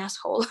be an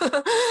asshole.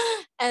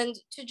 And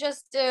to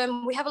just,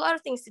 we have a lot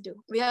of things to do.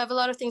 We have a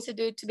lot of things to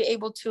do to be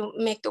able to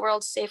make the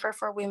world safer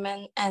for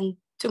women and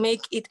to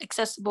make it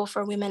accessible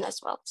for women as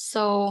well.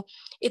 So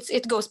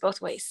it goes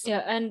both ways.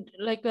 Yeah, and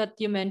like what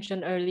you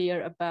mentioned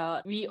earlier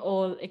about we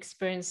all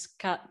experience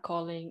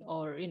catcalling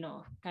or,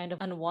 kind of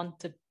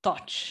unwanted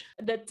touch.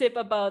 The tip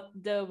about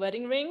the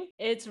wedding ring,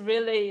 it's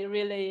really,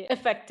 really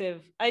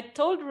effective. I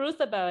told Ruth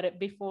about it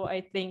before.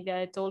 I think that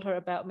I told her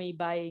about me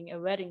buying a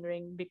wedding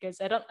ring, because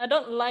I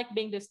don't like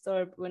being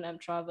disturbed when I'm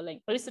traveling.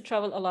 I used to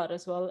travel a lot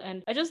as well,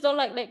 and I just don't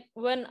like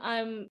when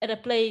I'm at a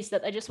place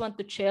that I just want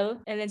to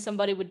chill, and then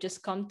somebody would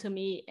just come to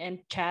me and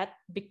chat,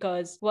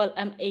 because, well,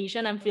 I'm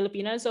Asian, I'm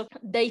Filipino, so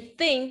they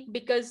think,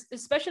 because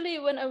especially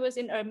when I was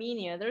in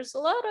Armenia, there's a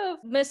lot of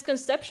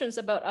misconceptions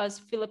about us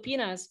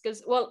Filipinas,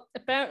 because, well,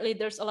 apparently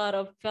there's a lot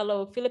of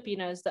fellow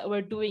Filipinas that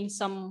were doing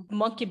some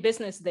monkey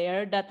business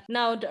there, that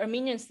now the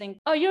Armenians think,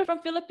 oh, you're from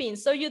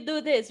Philippines, so you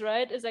do this,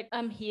 right? It's like,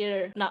 I'm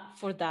here not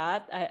for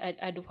that.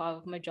 I do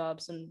have my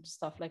jobs and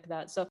stuff like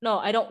that. So no,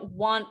 I don't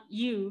want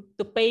you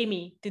to pay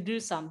me to do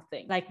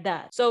something like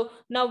that. So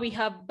now we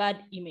have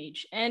bad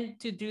image. And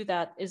to do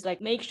that is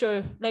like, make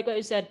sure, like what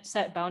you said,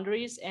 set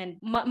boundaries. And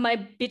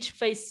my bitch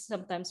face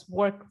sometimes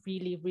work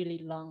really, really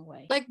long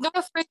way. Like, don't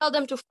afraid tell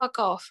them to fuck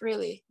off,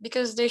 really,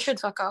 because they should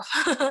fuck off.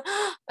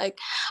 Like,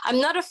 I'm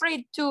not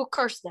afraid to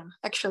curse them,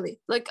 actually.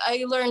 Like,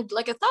 I learned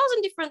like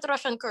 1,000 different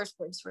Russian curse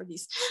words for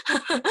this.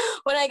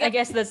 When I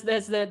guess that's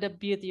the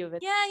beauty of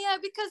it. Yeah,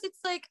 because it's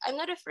like, I'm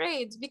not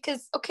afraid,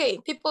 because, okay,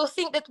 people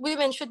think that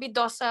women should be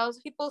docile.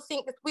 People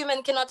think that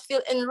women cannot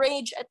feel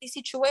enraged at these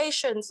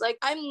situations. Like,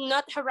 I'm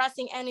not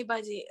harassing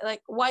anybody.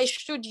 Like, why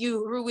should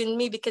you ruin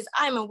me because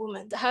I'm a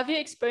woman? Have you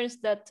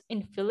experienced that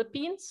in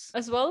Philippines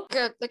as well?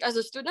 Like, as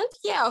a student?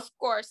 Yeah, of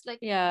course. Like,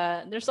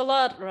 yeah, there's a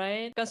lot,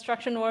 right?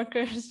 Construction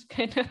workers,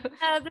 kind of.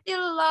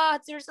 Yeah,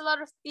 there's a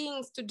lot of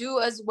things to do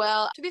as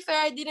well. To be fair,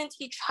 I didn't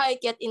hitchhike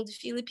yet in the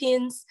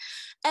Philippines,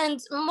 and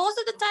most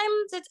of the time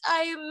that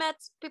I met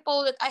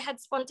people that I had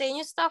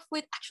spontaneous stuff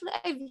with, actually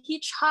I've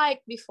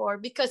hitchhiked before,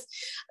 because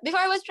before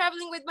I was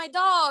traveling with my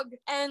dog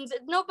and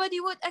nobody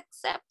would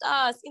accept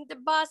us in the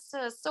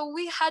buses, so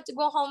we had to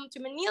go home to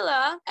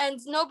Manila and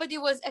nobody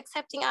was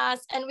accepting us,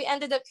 and we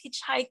ended up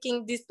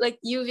hitchhiking this like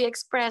UV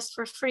Express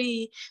for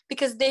free,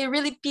 because they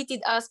really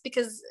pitied us,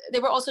 because they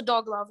were also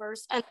dog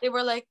lovers, and they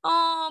were like,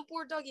 oh,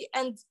 poor doggy,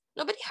 and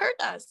nobody hurt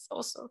us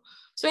also.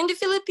 So in the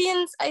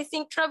Philippines, I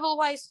think travel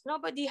wise,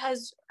 nobody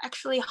has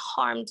actually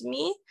harmed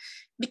me,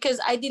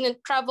 because I didn't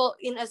travel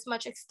in as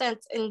much extent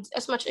and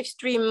as much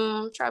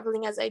extreme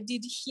traveling as I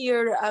did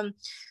here.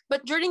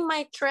 But during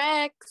my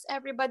treks,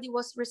 everybody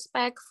was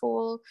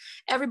respectful.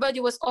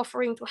 Everybody was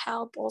offering to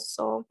help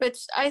also. But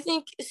I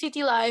think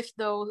city life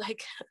though,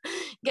 like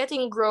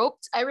getting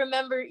groped. I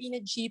remember in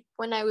a jeep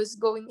when I was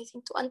going, I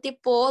think, to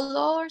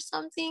Antipolo or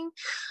something.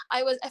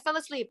 I fell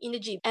asleep in the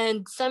jeep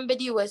and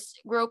somebody was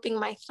groping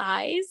my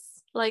thighs.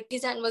 Like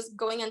his hand was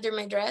going under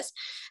my dress.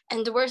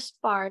 And the worst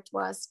part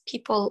was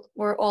people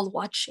were all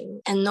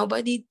watching and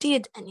nobody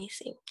did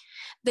anything.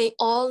 They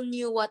all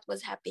knew what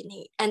was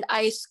happening. And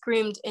I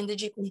screamed in the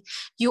jeepney,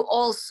 you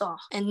all saw,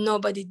 and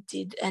nobody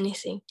did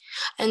anything.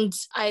 And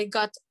I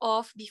got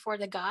off before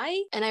the guy,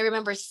 and I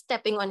remember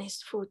stepping on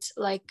his foot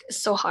like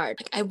so hard.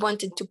 Like I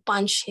wanted to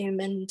punch him,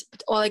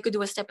 but all I could do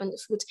was step on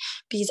his foot,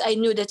 because I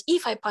knew that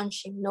if I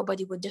punched him,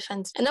 nobody would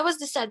defend. And that was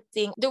the sad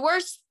thing. The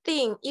worst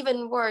thing,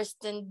 even worse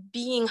than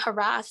being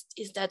harassed,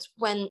 is that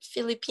when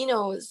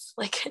Filipinos,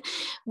 like,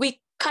 we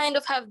kind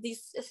of have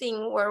this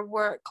thing where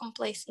we're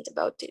complacent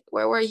about it,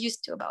 where we're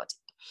used to about it.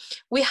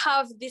 We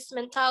have this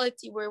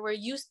mentality where we're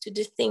used to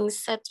the things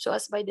set to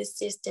us by the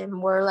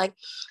system. We're like,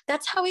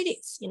 that's how it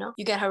is, you know?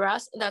 You get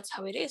harassed, that's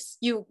how it is.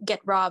 You get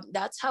robbed,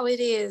 that's how it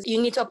is.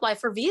 You need to apply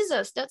for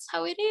visas, that's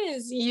how it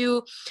is.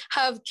 You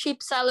have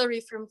cheap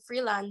salary from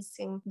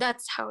freelancing,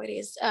 that's how it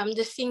is.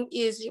 The thing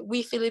is,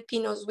 we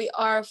Filipinos, we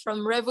are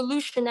from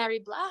revolutionary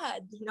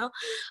blood, you know?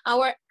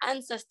 Our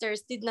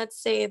ancestors did not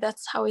say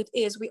that's how it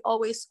is. We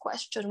always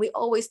question, we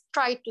always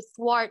try to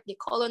thwart the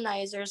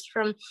colonizers.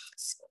 From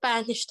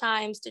Spanish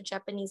times to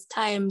Japanese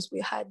times,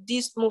 we had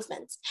these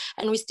movements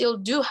and we still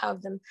do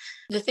have them.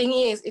 The thing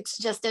is, it's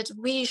just that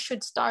we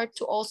should start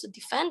to also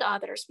defend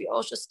others. We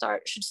also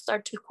should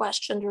start to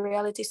question the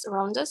realities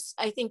around us.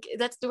 I think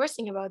that's the worst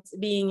thing about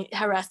being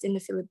harassed in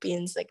the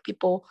Philippines. Like,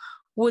 people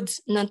would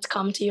not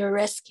come to your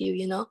rescue,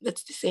 you know?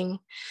 That's the thing.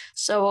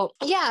 So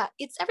yeah,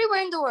 it's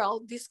everywhere in the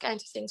world, these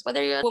kinds of things.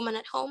 Whether you're a woman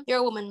at home, you're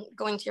a woman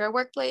going to your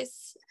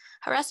workplace,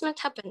 harassment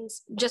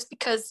happens just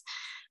because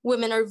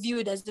women are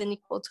viewed as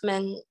unequal to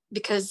men,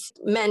 because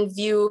men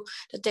view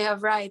that they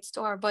have rights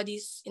to our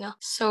bodies, you know.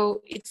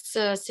 So it's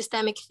a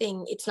systemic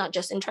thing. It's not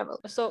just in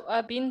travel. So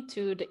I've been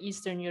to the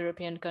Eastern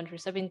European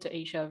countries. I've been to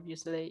Asia,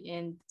 obviously,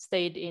 and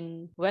stayed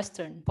in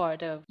Western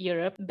part of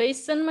Europe.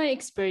 Based on my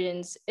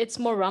experience, it's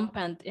more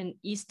rampant in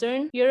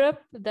Eastern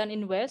Europe than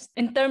in West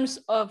in terms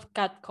of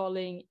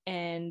catcalling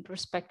and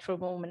respect for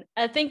women.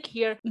 I think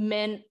here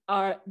men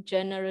are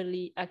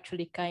generally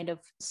actually kind of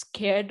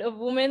scared of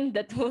women.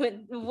 That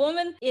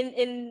women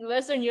in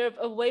Western Europe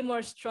are way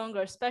more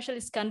stronger, especially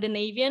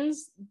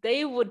Scandinavians.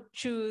 They would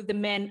chew the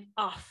men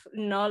off,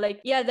 you know,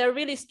 like, yeah, they're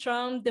really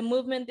strong. The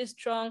movement is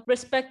strong.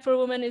 Respect for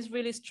women is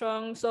really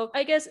strong. So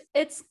I guess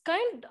it's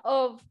kind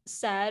of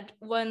sad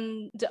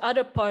when the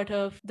other part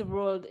of the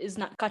world is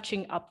not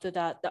catching up to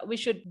that we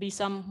should be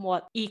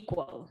somewhat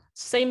equal.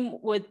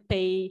 Same with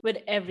pay, with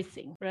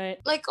everything, right?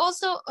 Like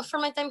also for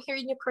my time here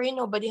in Ukraine,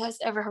 nobody has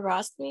ever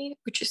harassed me,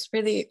 which is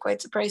really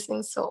quite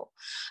surprising. So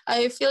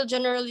I feel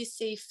generally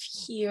safe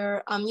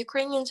here.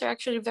 Ukrainians are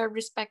actually very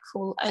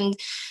respectful, and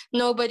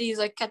nobody's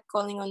like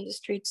catcalling on the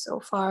street so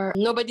far.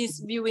 Nobody's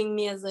viewing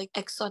me as like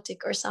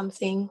exotic or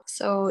something.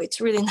 So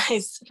it's really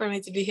nice for me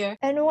to be here.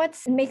 And what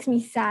makes me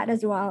sad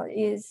as well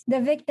is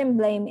the victim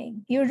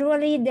blaming.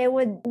 Usually they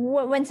would,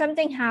 when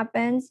something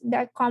happens,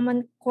 the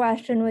common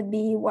question would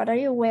be, what are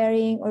you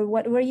wearing, or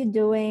what were you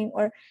doing?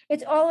 Or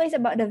it's always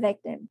about the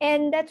victim.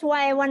 And that's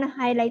why I want to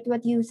highlight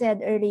what you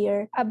said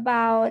earlier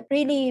about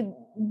really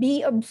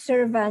be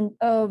observant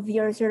of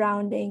your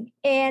surrounding.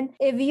 And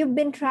if you've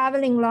been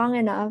traveling long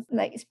enough,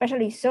 like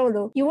especially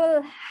solo, you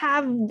will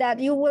have that,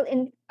 you will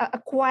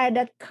acquire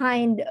that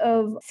kind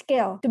of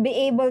skill to be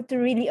able to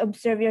really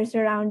observe your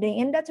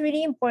surrounding. And that's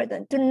really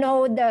important to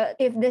know that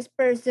if this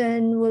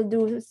person will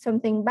do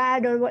something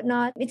bad or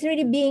whatnot. It's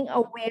really being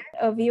aware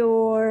of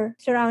your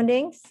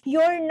surroundings.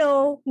 Your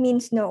no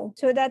means no.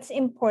 So that's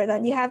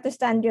important. You have to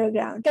stand your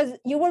ground, because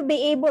you will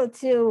be able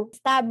to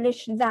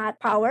establish that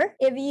power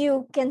if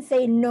you can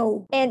say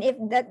no. And if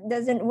that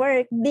doesn't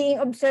work, being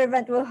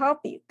observant will help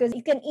you, because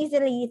you can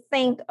easily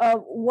think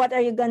of what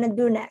are you going to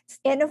do next.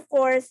 And of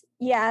course,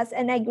 yes,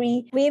 and I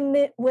agree,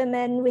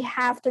 women, we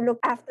have to look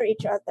after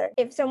each other.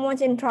 If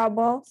someone's in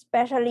trouble,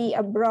 especially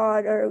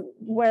abroad or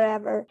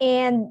wherever,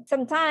 and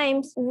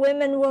sometimes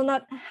women will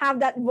not have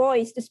that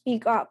voice to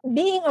speak up,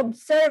 being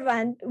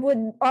observant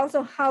would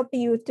also help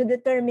you to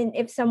determine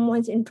if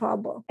someone's in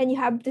trouble. And you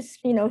have to,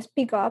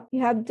 speak up.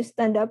 You have to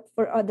stand up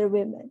for other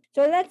women.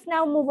 So let's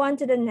now move on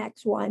to the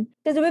next one,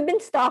 because we've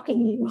been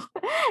stalking you.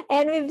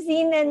 And we've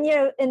seen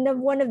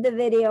one of the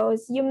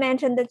videos, you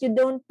mentioned that you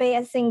don't pay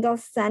a single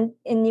cent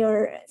in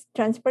your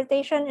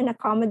transportation and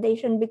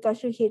accommodation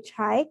because you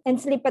hitchhike and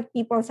sleep at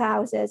people's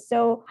houses.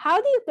 So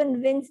how do you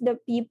convince the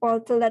people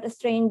to let a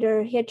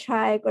stranger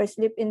hitchhike or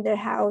sleep in their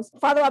house?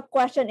 Follow-up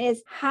question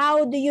is,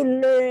 how do you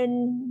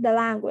learn the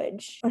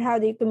language, or how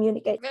do you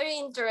communicate? Very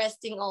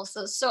interesting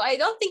also. So I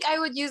don't think I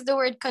would use the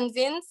word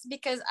convince,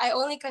 because I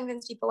only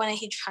convince people when I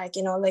hitchhike,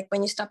 like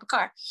when you stop a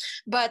car.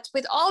 But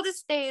with all the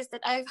stays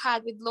that I've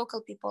had with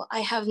local people, I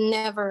have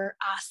never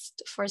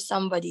asked for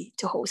somebody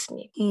to host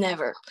me.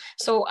 Never.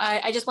 So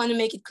I just want to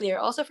make it clear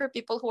also for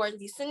people who are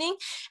listening.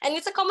 And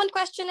it's a common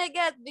question I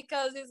get,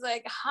 because it's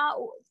like,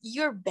 how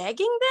you're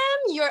begging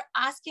them, you're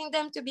asking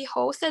them to be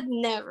hosted?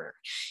 Never.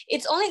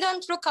 It's only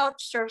done through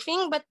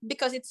Couchsurfing, but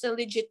because it's a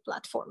legit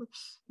platform.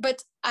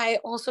 But I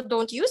also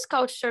don't use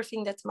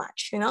Couchsurfing that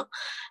much,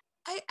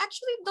 I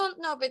actually don't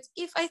know, but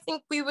if I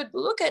think we would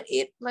look at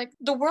it, like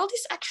the world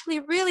is actually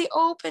really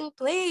open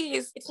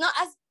place. It's not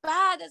as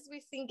bad as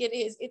we think it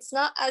is. It's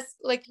not as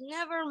like,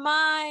 never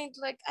mind,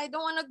 like I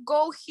don't want to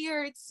go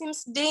here, it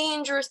seems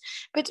dangerous.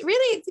 But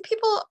really, the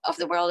people of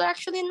the world are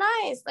actually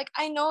nice. Like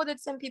I know that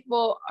some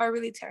people are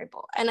really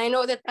terrible, and I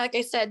know that, like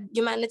I said,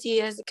 humanity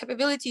has the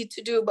capability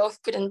to do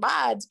both good and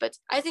bad. But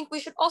I think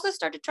we should also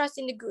start to trust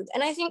in the good.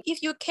 And I think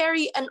if you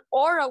carry an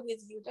aura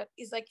with you that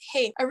is like,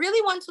 hey, I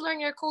really want to learn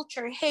your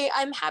culture, hey,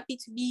 I'm happy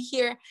to be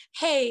here,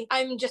 hey,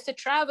 I'm just a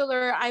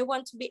traveler, I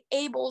want to be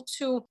able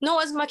to know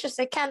as much as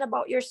I can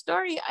about your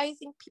story, I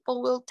think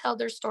people will tell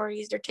their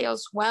stories, their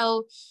tales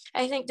well.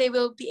 I think they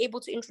will be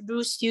able to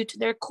introduce you to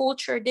their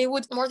culture. They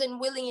would more than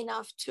willing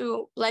enough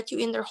to let you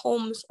in their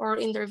homes or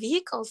in their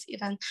vehicles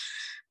even.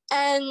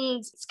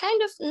 And it's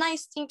kind of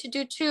nice thing to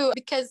do too,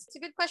 because it's a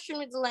good question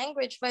with the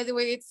language, by the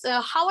way. It's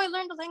how I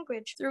learned the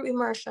language through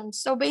immersion.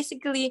 So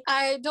basically,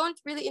 I don't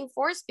really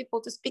enforce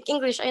people to speak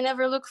English. I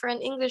never look for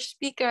an English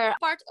speaker.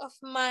 Part of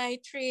my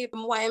trip,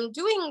 why I'm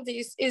doing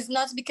this, is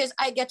not because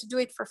I get to do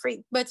it for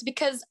free, but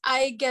because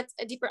I get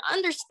a deeper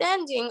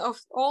understanding of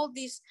all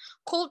these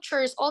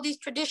cultures, all these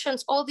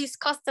traditions, all these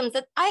customs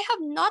that I have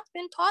not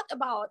been taught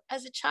about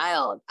as a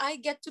child. I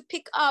get to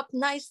pick up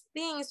nice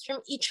things from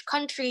each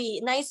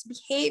country, nice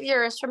behavior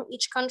from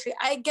each country.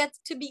 I get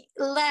to be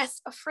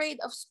less afraid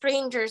of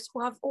strangers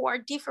who are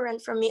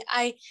different from me.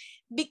 I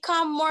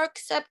become more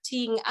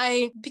accepting.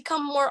 I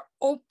become more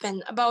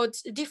open about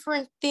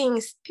different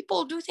things.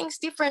 People do things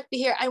differently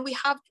here, and we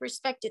have to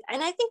respect it.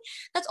 And I think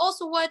that's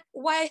also why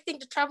I think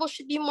the travel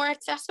should be more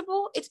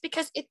accessible. It's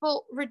because it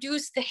will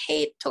reduce the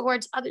hate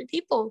towards other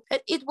people.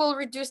 It will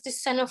reduce the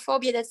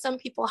xenophobia that some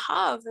people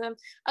have.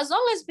 As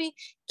long as we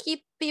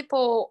keep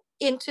people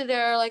into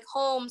their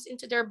homes,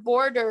 into their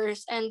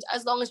borders, and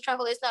as long as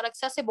travel is not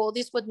accessible,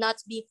 this would not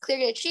be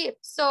clearly achieved.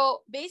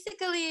 So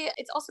basically,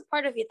 it's also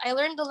part of it. I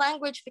learned the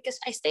language because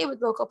I stay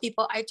with local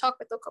people. I talk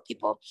with local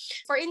people.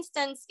 For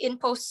instance, in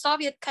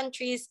post-Soviet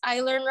countries, I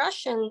learned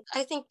Russian.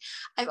 I think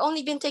I've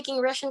only been taking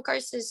Russian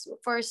courses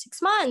for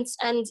 6 months,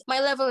 and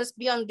my level is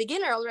beyond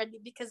beginner already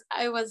because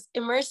I was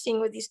immersing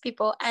with these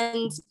people.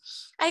 And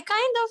I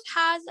kind of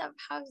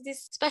have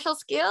this special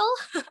skill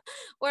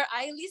where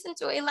I listen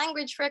to a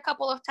language for a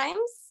couple of times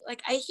times.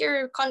 Like I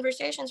hear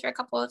conversations for a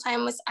couple of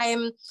times.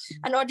 I'm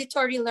an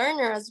auditory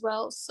learner as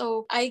well.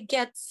 So I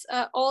get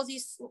all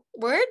these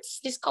words,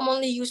 these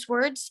commonly used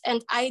words,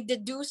 and I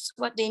deduce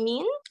what they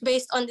mean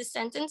based on the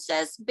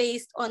sentences,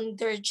 based on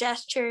their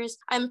gestures.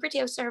 I'm a pretty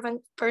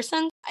observant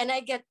person, and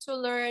I get to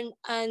learn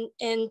an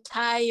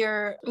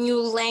entire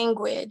new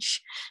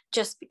language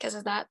just because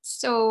of that.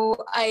 So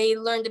I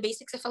learned the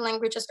basics of a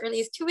language as early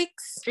as 2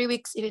 weeks, 3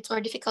 weeks if it's more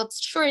difficult.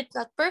 Sure, it's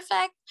not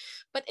perfect,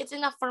 but it's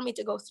enough for me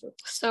to go through.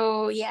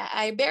 So yeah,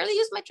 I barely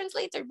use my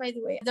translator, by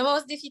the way. The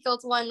most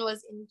difficult one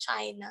was in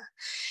China.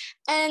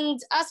 And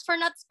as for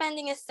not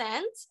spending a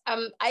cent,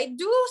 I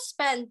do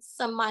spend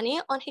some money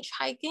on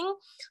hitchhiking.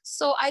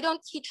 So I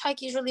don't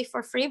hitchhike usually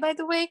for free, by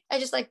the way. I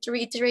just like to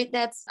reiterate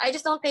that I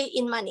just don't pay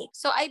in money.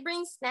 So I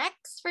bring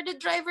snacks for the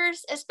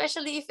drivers,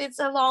 especially if it's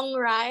a long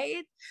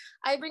ride.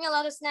 I bring a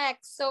lot of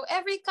snacks. So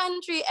every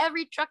country,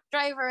 every truck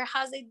driver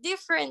has a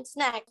different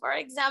snack. For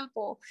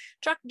example,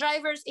 truck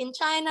drivers in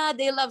China,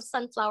 they love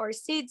sunflower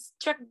seeds.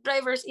 Truck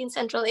drivers in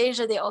Central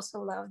Asia, they also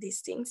love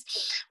these things.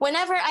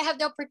 Whenever I have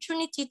the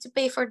opportunity to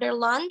pay for their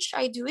lunch,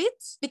 I do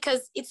it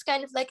because it's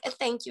kind of like a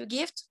thank you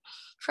gift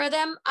for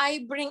them.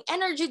 I bring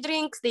energy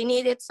drinks. They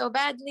need it so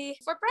badly.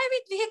 For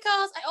private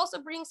vehicles, I also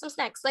bring some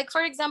snacks. Like,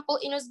 for example,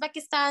 in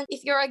Uzbekistan,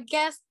 if you're a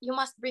guest, you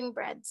must bring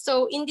bread.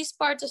 So in this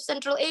part of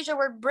Central Asia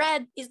where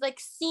bread is like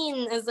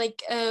seen as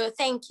like a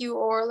thank you,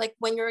 or like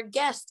when you're a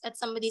guest at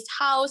somebody's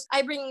house,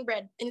 I bring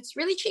bread, and it's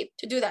really cheap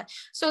to do that.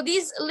 So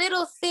these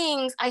little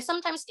things, I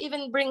sometimes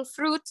even bring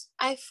fruit.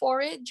 I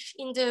forage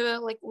in the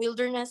like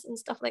wilderness and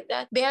stuff like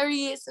that.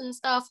 Berries and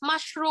stuff,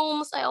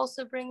 mushrooms, I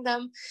also bring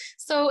them.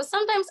 So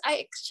sometimes I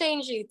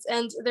exchange it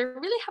and they're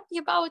really happy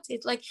about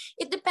it. Like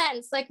it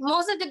depends. Like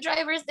most of the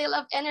drivers, they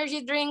love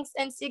energy drinks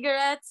and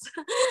cigarettes.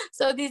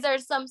 So these are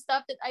some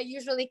stuff that I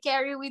usually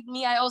carry with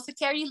me. I also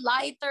carry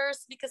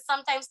lighters because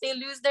sometimes they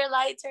lose their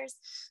lighters.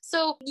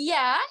 So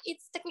yeah,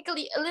 it's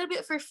technically a little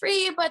bit for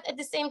free, but at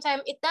the same time,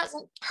 it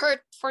doesn't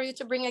hurt for you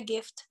to bring a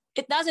gift.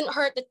 It doesn't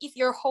hurt that if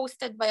you're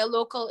hosted by a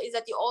local, is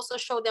that you also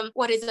show them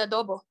what is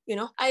adobo, you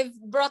know? I've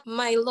brought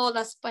my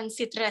Lola's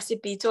pancit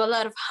recipe to a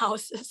lot of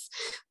houses,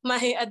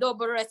 my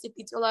adobo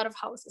recipe to a lot of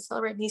houses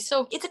already.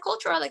 So it's a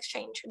cultural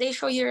exchange. They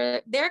show you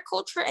their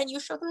culture and you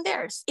show them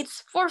theirs.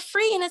 It's for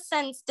free in a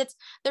sense that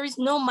there is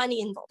no money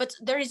involved, but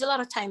there is a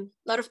lot of time,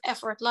 a lot of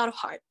effort, a lot of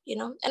heart, you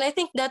know? And I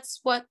think that's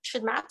what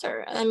should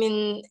matter. I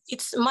mean,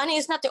 money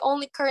is not the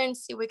only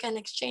currency we can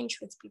exchange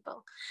with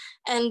people.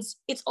 And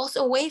it's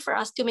also a way for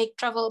us to make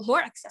travel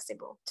more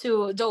accessible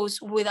to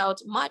those without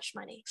much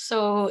money.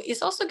 So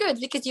it's also good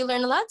because you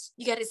learn a lot,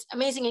 you get this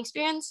amazing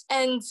experience,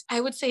 and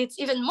I would say it's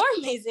even more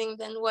amazing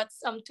than what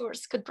some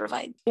tours could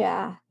provide.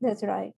 Yeah, that's right.